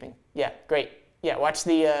working on sweeping. Yeah, great. Yeah, watch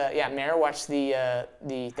the Mara, watch the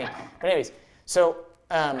thing. But anyways, so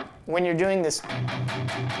when you're doing this,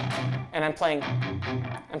 and I'm playing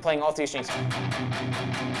all 3 strings.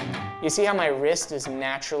 You see how my wrist is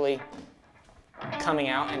naturally coming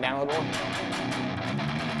out and down a little more?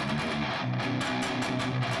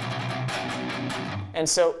 And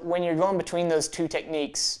so when you're going between those 2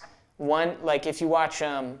 techniques, one, like if you watch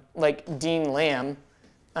like Dean Lamb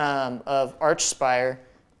of Archspire,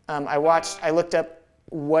 I looked up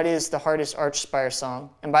what is the hardest Archspire song.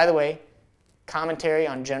 And by the way, commentary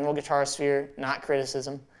on general guitar sphere, not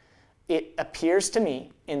criticism. It appears to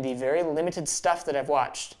me in the very limited stuff that I've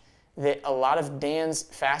watched that a lot of Dan's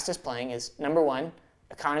fastest playing is, number 1,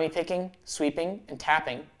 economy picking, sweeping, and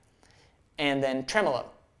tapping, and then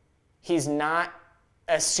tremolo. He's not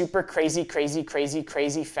a super crazy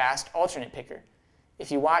fast alternate picker.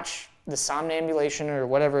 If you watch the Somnambulation or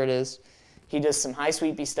whatever it is, he does some high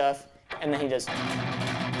sweepy stuff, and then he does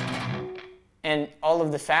and all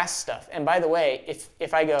of the fast stuff. And by the way,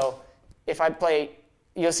 if I play,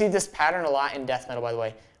 you'll see this pattern a lot in death metal, by the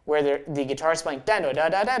way, where the guitar's playing you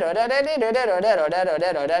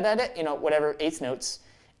know, whatever 8th notes,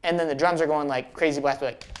 and then the drums are going like crazy blast,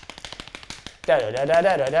 like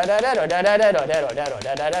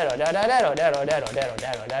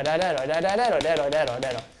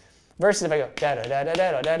versus if I go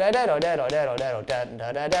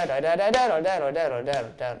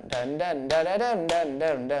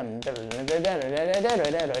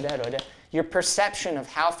your perception of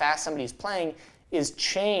how fast somebody's playing is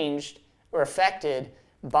changed or affected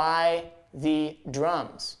by the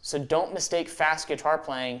drums. So don't mistake fast guitar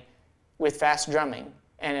playing with fast drumming.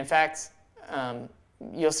 And in fact,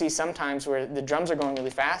 you'll see sometimes where the drums are going really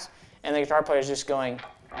fast and the guitar player is just going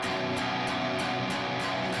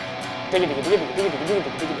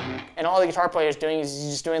and all the guitar player is doing is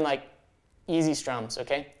he's just doing like easy strums,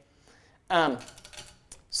 okay?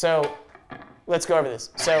 So let's go over this.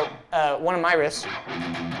 So one of my riffs.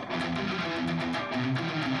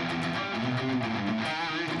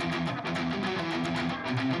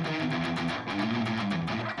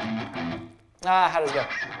 How does it go?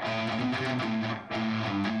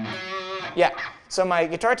 Yeah, so my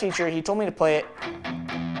guitar teacher, he told me to play it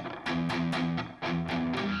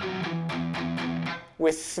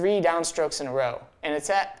with 3 downstrokes in a row. And it's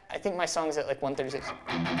at, I think my song's at like 136.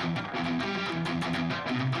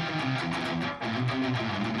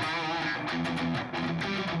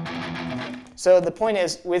 So the point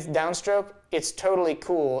is, with downstroke, it's totally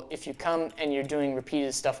cool if you come and you're doing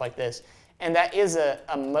repeated stuff like this. And that is a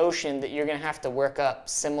motion that you're going to have to work up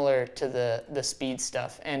similar to the speed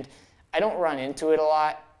stuff. And I don't run into it a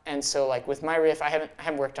lot. And so like with my riff, I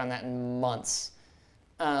haven't worked on that in months.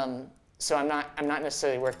 So I'm not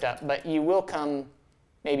necessarily worked up. But you will come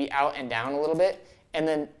maybe out and down a little bit. And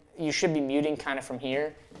then you should be muting kind of from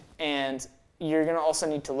here. And you're going to also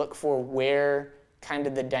need to look for where kind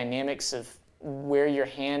of the dynamics of where your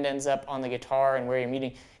hand ends up on the guitar and where you're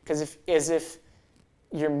muting. Because if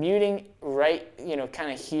you're muting right, you know,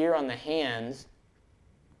 kind of here on the hand,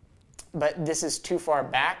 but this is too far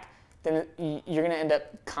back, then you're going to end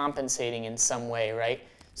up compensating in some way, right?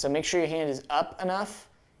 So make sure your hand is up enough,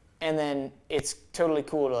 and then it's totally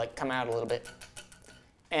cool to like come out a little bit.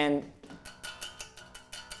 And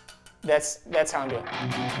that's how I'm doing it.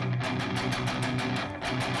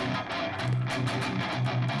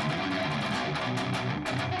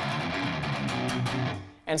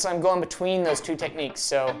 And so I'm going between those 2 techniques.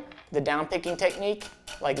 So the down picking technique,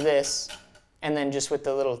 like this, and then just with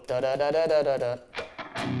the little da da da da da da da.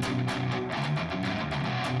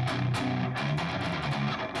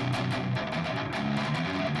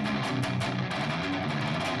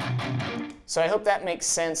 So I hope that makes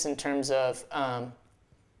sense in terms of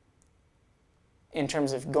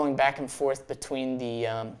going back and forth between the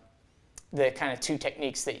kind of 2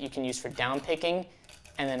 techniques that you can use for down picking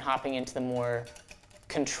and then hopping into the more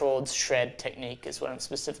controlled shred technique is what I'm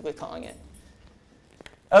specifically calling it.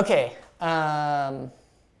 Okay, I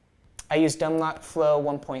use Dumlock Flow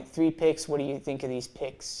 1.3 picks. What do you think of these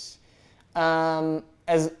picks?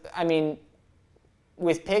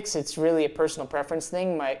 With picks, it's really a personal preference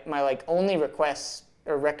thing. My like only request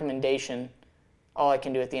or recommendation, all I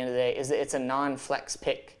can do at the end of the day, is that it's a non-flex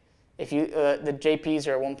pick. If you the JPs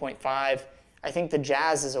are a 1.5, I think the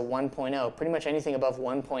Jazz is a 1.0. Pretty much anything above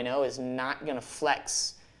 1.0 is not going to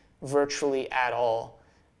flex virtually at all.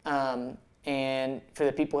 And for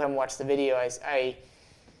the people who haven't watched the video, I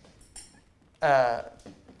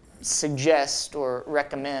suggest or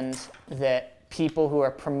recommend that people who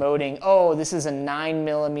are promoting, oh, this is a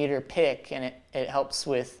 9mm pick and it helps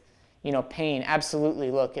with, pain. Absolutely,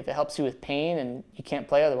 look, if it helps you with pain and you can't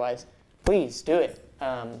play otherwise, please do it.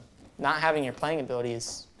 Not having your playing ability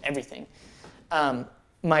is everything.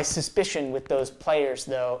 My suspicion with those players,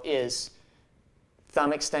 though, is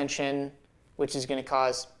thumb extension, which is going to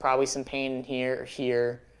cause probably some pain in here or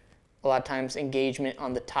here. A lot of times engagement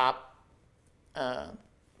on the top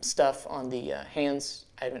stuff on the hands.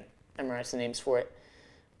 I haven't memorized the names for it.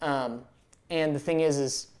 And the thing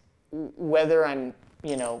is whether I'm,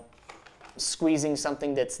 squeezing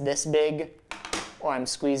something that's this big or I'm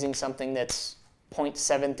squeezing something that's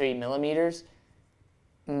 0.73mm,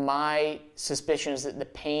 my suspicion is that the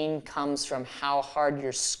pain comes from how hard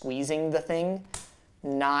you're squeezing the thing,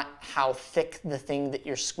 not how thick the thing that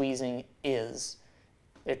you're squeezing is.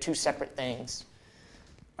 They're two separate things.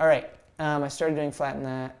 All right, I started doing flat in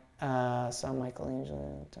that. Saw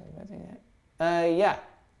Michelangelo talking about doing that. Yeah.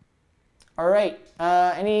 All right.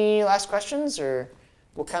 Any last questions, or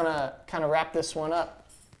we'll kind of wrap this one up.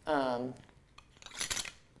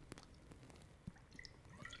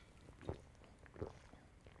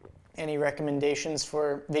 Any recommendations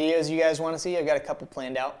for videos you guys want to see? I've got a couple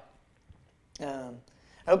planned out. I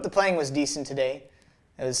hope the playing was decent today.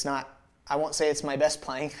 It was not, I won't say it's my best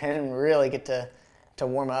playing. I didn't really get to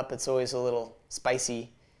warm up. It's always a little spicy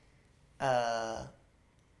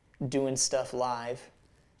doing stuff live.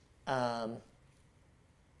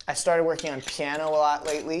 I started working on piano a lot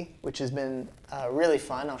lately, which has been really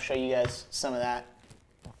fun. I'll show you guys some of that.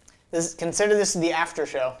 Consider this the after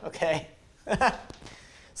show, okay?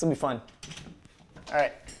 This will be fun. All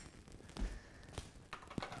right.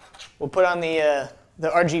 We'll put on the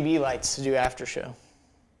RGB lights to do after show.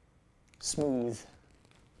 Smooth.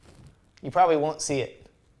 You probably won't see it.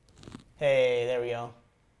 Hey, there we go.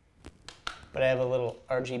 But I have a little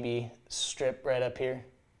RGB strip right up here.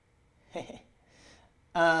 Yeah,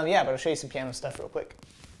 but I'll show you some piano stuff real quick.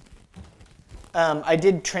 I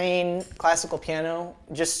did train classical piano,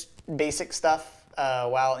 just basic stuff,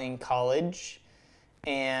 while in college.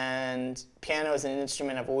 And piano is an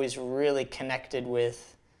instrument I've always really connected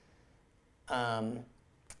with on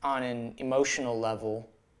an emotional level.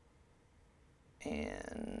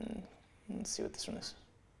 And let's see what this one is.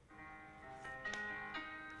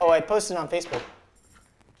 Oh, I posted on Facebook.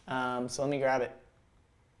 So let me grab it.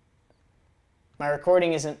 My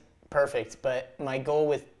recording isn't perfect, but my goal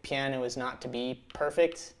with piano is not to be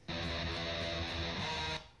perfect.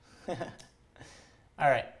 All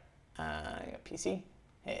right, I got PC.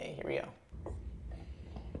 Hey, here we go.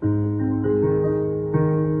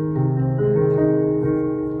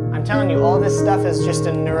 I'm telling you, all this stuff is just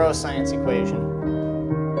a neuroscience equation.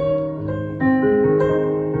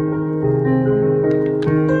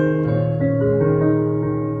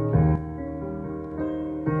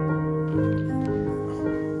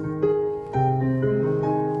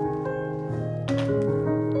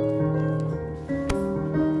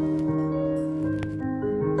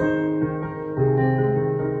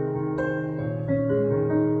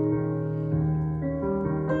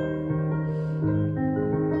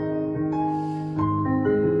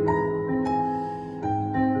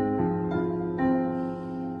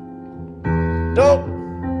 Dope.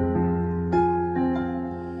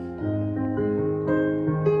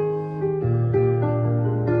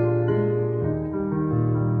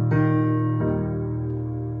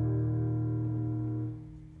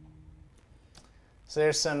 So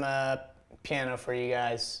there's some piano for you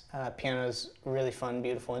guys. Piano's a really fun,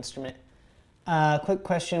 beautiful instrument. Quick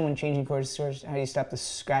question: when changing chords, how do you stop the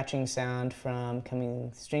scratching sound from coming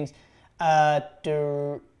with strings?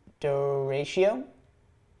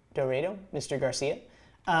 Dorado, Mr. Garcia.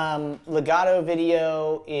 Legato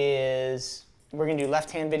video is, we're going to do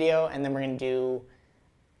left-hand video, and then we're going to do,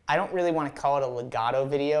 I don't really want to call it a legato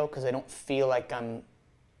video because I don't feel like I'm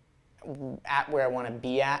at where I want to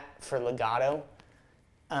be at for legato.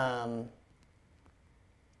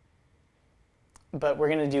 But we're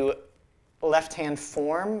going to do left-hand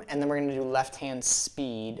form, and then we're going to do left-hand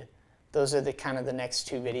speed. Those are the kind of the next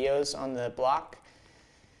two videos on the block.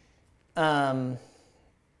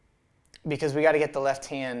 Because we got to get the left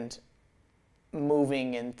hand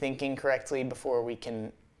moving and thinking correctly before we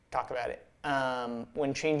can talk about it.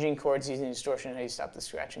 When changing chords using distortion, how do you stop the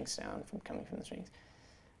scratching sound from coming from the strings?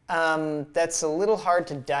 That's a little hard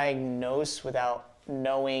to diagnose without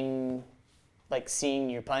knowing, like seeing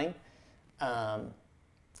you're playing.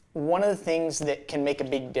 One of the things that can make a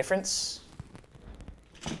big difference,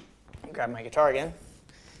 grab my guitar again,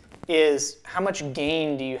 is how much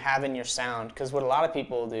gain do you have in your sound? Because what a lot of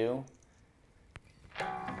people do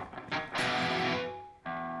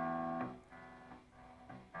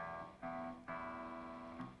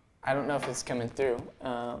I don't know if it's coming through.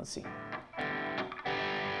 Let's see.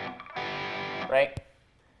 Right?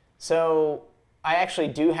 So I actually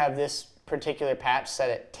do have this particular patch set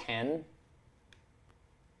at 10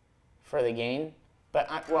 for the gain. But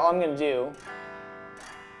what I'm going to do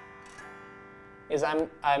is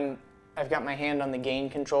I've got my hand on the gain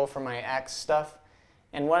control for my axe stuff.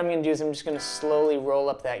 And what I'm going to do is I'm just going to slowly roll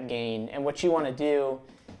up that gain. And what you want to do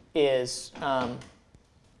is,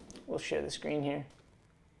 we'll share the screen here.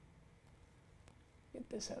 Get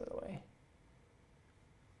this out of the way.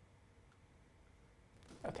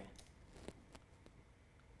 Okay.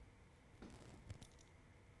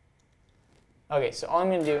 Okay, so all I'm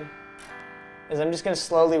going to do is I'm just going to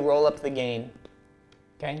slowly roll up the gain.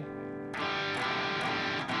 Okay?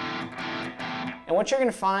 And what you're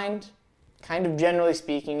going to find, kind of generally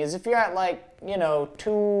speaking, is if you're at like,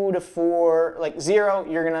 2 to 4, like 0,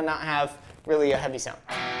 you're going to not have really a heavy sound.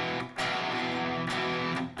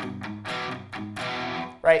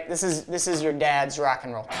 Right? This is your dad's rock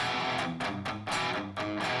and roll.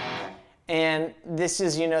 And this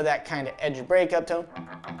is, that kind of edge breakup tone.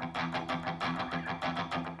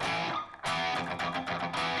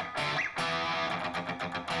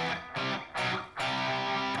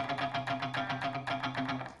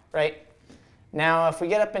 Right? Now, if we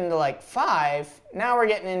get up into like 5, now we're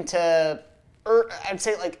getting into, I'd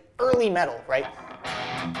say like early metal, right?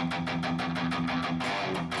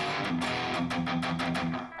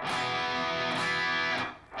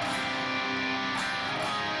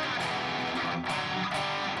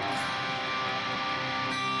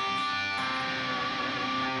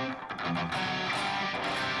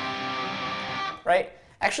 Right?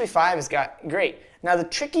 Actually, 5 has got great. Now, the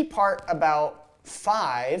tricky part about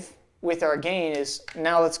 5 with our gain is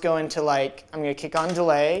now let's go into like, I'm going to kick on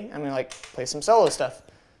delay. I'm going to like play some solo stuff.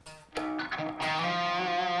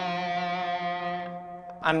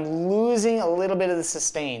 I'm losing a little bit of the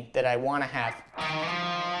sustain that I want to have.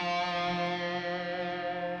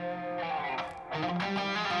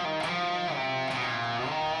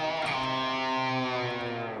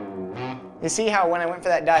 You see how when I went for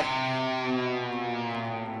that dive,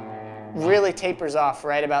 really tapers off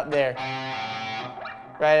right about there.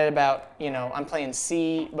 Right at about, I'm playing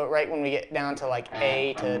C, but right when we get down to like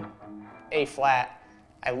A to A flat,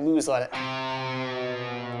 I lose a lot of,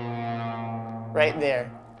 right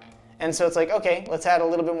there. And so it's like, okay, let's add a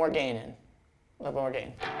little bit more gain in. A little bit more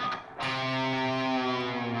gain.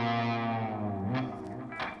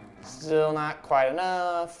 Still not quite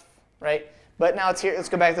enough, right? But now it's here, let's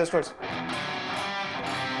go back to those chords.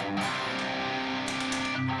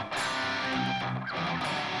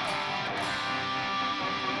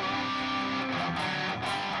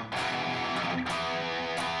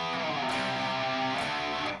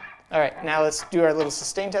 All right, now let's do our little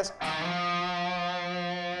sustain test.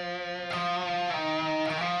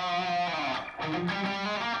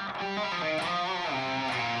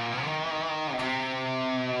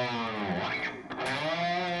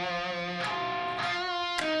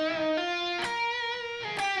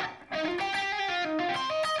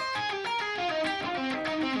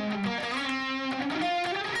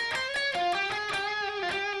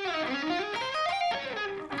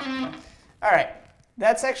 All right.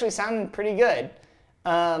 That's actually sounding pretty good.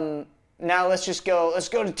 Now let's go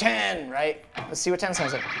to 10, right? Let's see what 10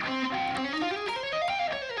 sounds like.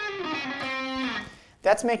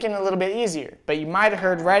 That's making it a little bit easier, but you might have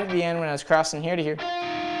heard right at the end when I was crossing here to here.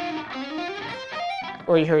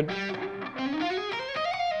 Or you heard.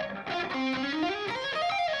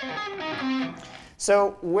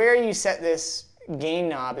 So where you set this gain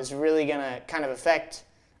knob is really going to kind of affect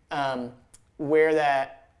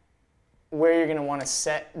where you're going to want to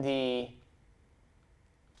set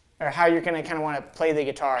or how you're going to kind of want to play the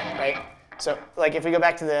guitar, right? So, like if we go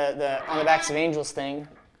back to the On the Backs of Angels thing,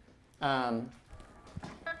 sorry,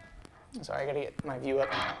 I got to get my view up.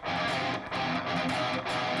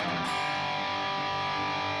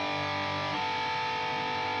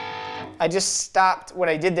 I just stopped, what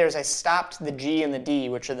I did there is I stopped the G and the D,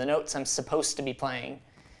 which are the notes I'm supposed to be playing.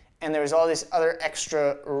 And there was all this other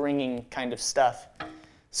extra ringing kind of stuff.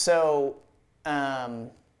 So,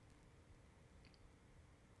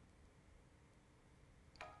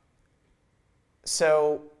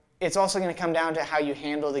 so it's also going to come down to how you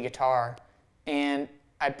handle the guitar. And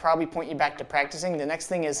I'd probably point you back to practicing. The next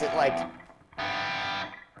thing is that, like,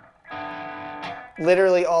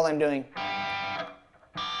 literally all I'm doing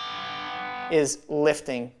is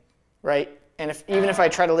lifting, right? And even if I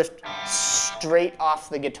try to lift straight off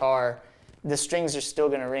the guitar, the strings are still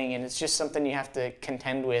going to ring, and it's just something you have to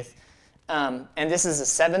contend with. And this is a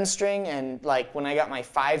 7-string, and like when I got my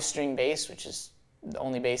 5-string bass, which is the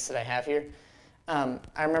only bass that I have here, I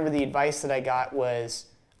remember the advice that I got was,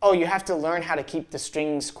 oh, you have to learn how to keep the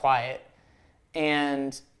strings quiet.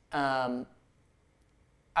 And I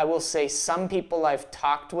will say some people I've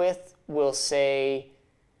talked with will say,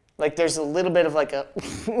 like, there's a little bit of like a,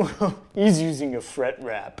 he's using a fret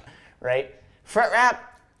wrap, right? Fret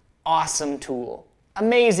wrap, awesome tool,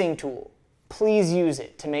 amazing tool. Please use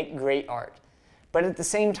it to make great art. But at the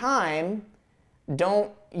same time,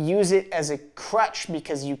 don't use it as a crutch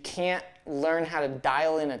because you can't learn how to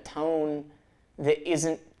dial in a tone that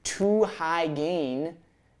isn't too high gain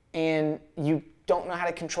and you don't know how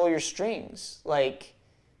to control your strings. Like,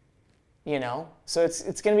 you know, so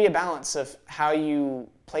it's going to be a balance of how you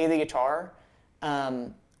play the guitar,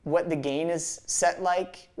 what the gain is set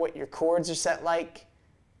like, what your chords are set like,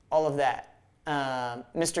 all of that.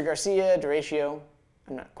 Mr. Garcia, Duratio,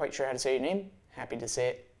 I'm not quite sure how to say your name. Happy to say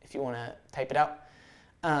it if you want to type it out,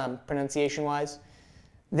 pronunciation-wise.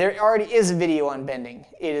 There already is a video on bending.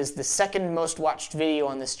 It is the second most watched video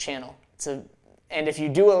on this channel. And if you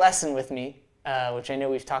do a lesson with me, which I know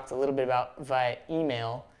we've talked a little bit about via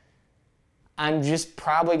email, I'm just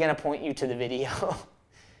probably going to point you to the video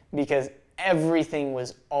because everything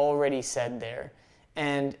was already said there.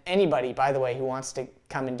 And anybody, by the way, who wants to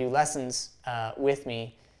come and do lessons with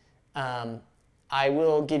me, I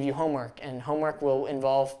will give you homework, and homework will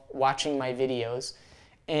involve watching my videos.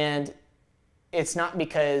 And it's not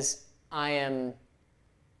because I am,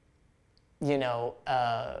 you know,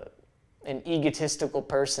 an egotistical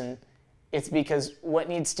person. It's because what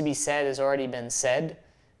needs to be said has already been said.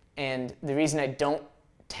 And the reason I don't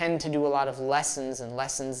tend to do a lot of lessons and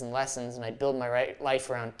lessons and lessons, and I build my life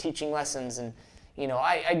around teaching lessons and, you know,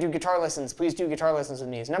 I do guitar lessons, please do guitar lessons with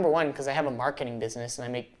me, is number one, because I have a marketing business and I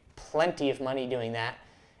make plenty of money doing that.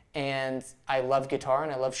 And I love guitar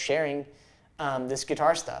and I love sharing this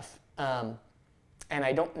guitar stuff. And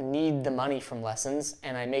I don't need the money from lessons,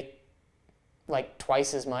 and I make like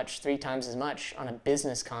twice as much, 3 times as much on a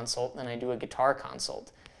business consult than I do a guitar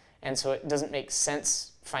consult. And so it doesn't make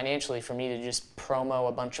sense financially for me to just promo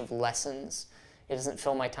a bunch of lessons. It doesn't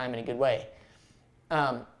fill my time in a good way.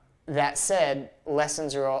 That said,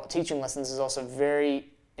 teaching lessons is also very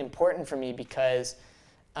important for me because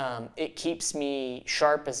it keeps me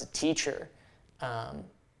sharp as a teacher.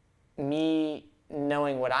 Me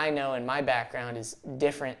knowing what I know in my background is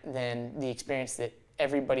different than the experience that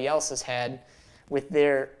everybody else has had with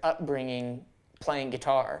their upbringing playing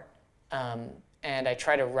guitar. And I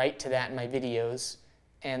try to write to that in my videos.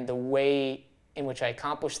 And the way in which I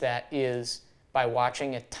accomplish that is by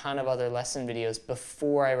watching a ton of other lesson videos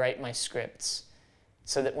before I write my scripts.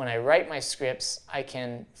 So that when I write my scripts, I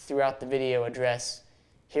can, throughout the video, address,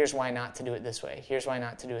 here's why not to do it this way, here's why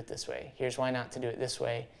not to do it this way, here's why not to do it this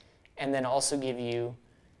way, and then also give you,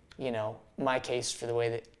 you know, my case for the way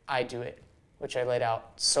that I do it, which I laid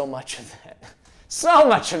out so much of that, so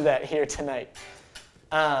much of that here tonight.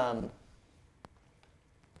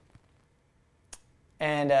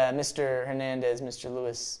 And Mr. Hernandez, Mr.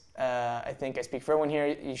 Lewis, I think I speak for everyone here.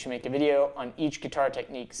 You should make a video on each guitar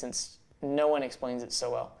technique since no one explains it so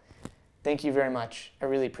well. Thank you very much. I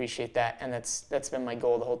really appreciate that, and that's been my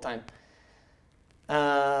goal the whole time.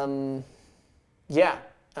 Yeah.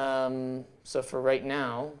 So for right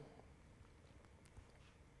now,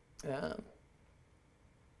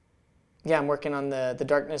 yeah, I'm working on the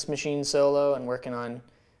Darkness Machine solo and working on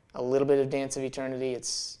a little bit of Dance of Eternity.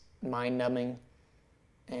 It's mind-numbing.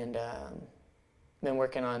 And been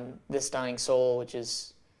working on This Dying Soul, which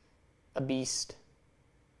is a beast.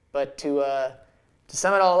 But to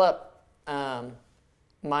sum it all up,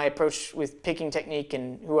 my approach with picking technique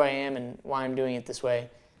and who I am and why I'm doing it this way,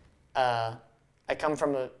 I come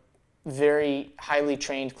from a very highly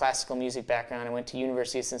trained classical music background. I went to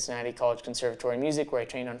University of Cincinnati College Conservatory of Music, where I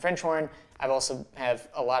trained on French horn. I've also have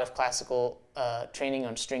a lot of classical training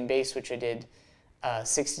on string bass, which I did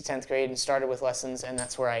 6th to 10th grade and started with lessons, and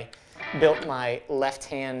that's where I built my left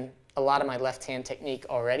hand, a lot of my left hand technique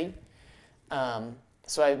already.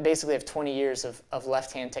 So I basically have 20 years of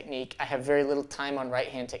left-hand technique. I have very little time on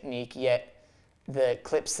right-hand technique, yet the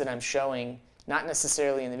clips that I'm showing, not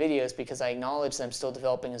necessarily in the videos because I acknowledge that I'm still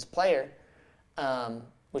developing as a player,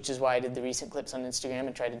 which is why I did the recent clips on Instagram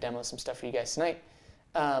and tried to demo some stuff for you guys tonight,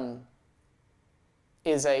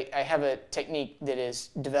 is I have a technique that is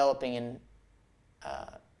developing in,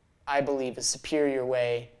 I believe, a superior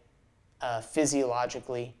way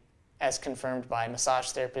physiologically, as confirmed by massage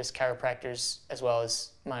therapists, chiropractors, as well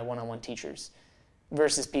as my one-on-one teachers,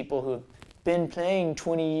 versus people who have been playing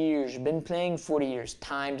 20 years, been playing 40 years.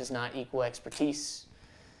 Time does not equal expertise.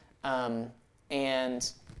 And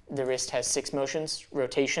the wrist has 6 motions.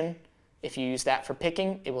 Rotation, if you use that for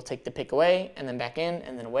picking, it will take the pick away, and then back in,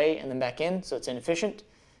 and then away, and then back in, so it's inefficient.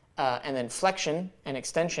 And then flexion and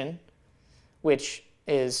extension, which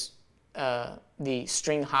is the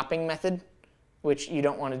string hopping method, which you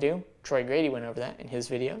don't want to do. Troy Grady went over that in his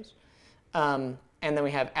videos. And then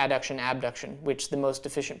we have adduction, abduction, which the most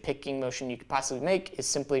efficient picking motion you could possibly make is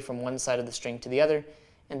simply from one side of the string to the other,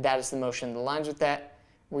 and that is the motion that aligns with that.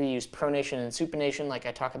 We use pronation and supination, like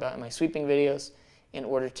I talk about in my sweeping videos, in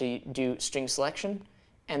order to do string selection,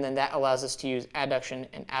 and then that allows us to use adduction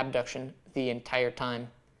and abduction the entire time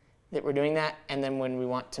that we're doing that, and then when we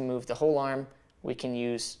want to move the whole arm, we can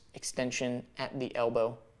use extension at the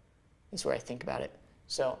elbow, is where I think about it.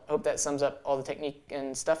 So I hope that sums up all the technique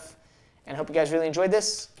and stuff, and I hope you guys really enjoyed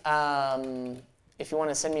this. If you want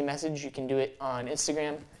to send me a message, you can do it on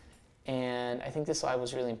Instagram, and I think this live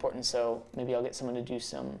was really important, so maybe I'll get someone to do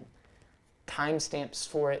some timestamps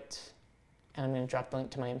for it, and I'm going to drop the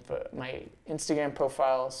link to my Instagram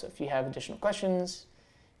profile, so if you have additional questions,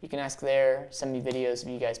 you can ask there, send me videos of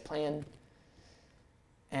you guys playing,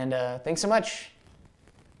 and thanks so much.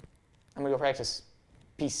 I'm going to go practice.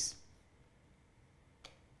 Peace.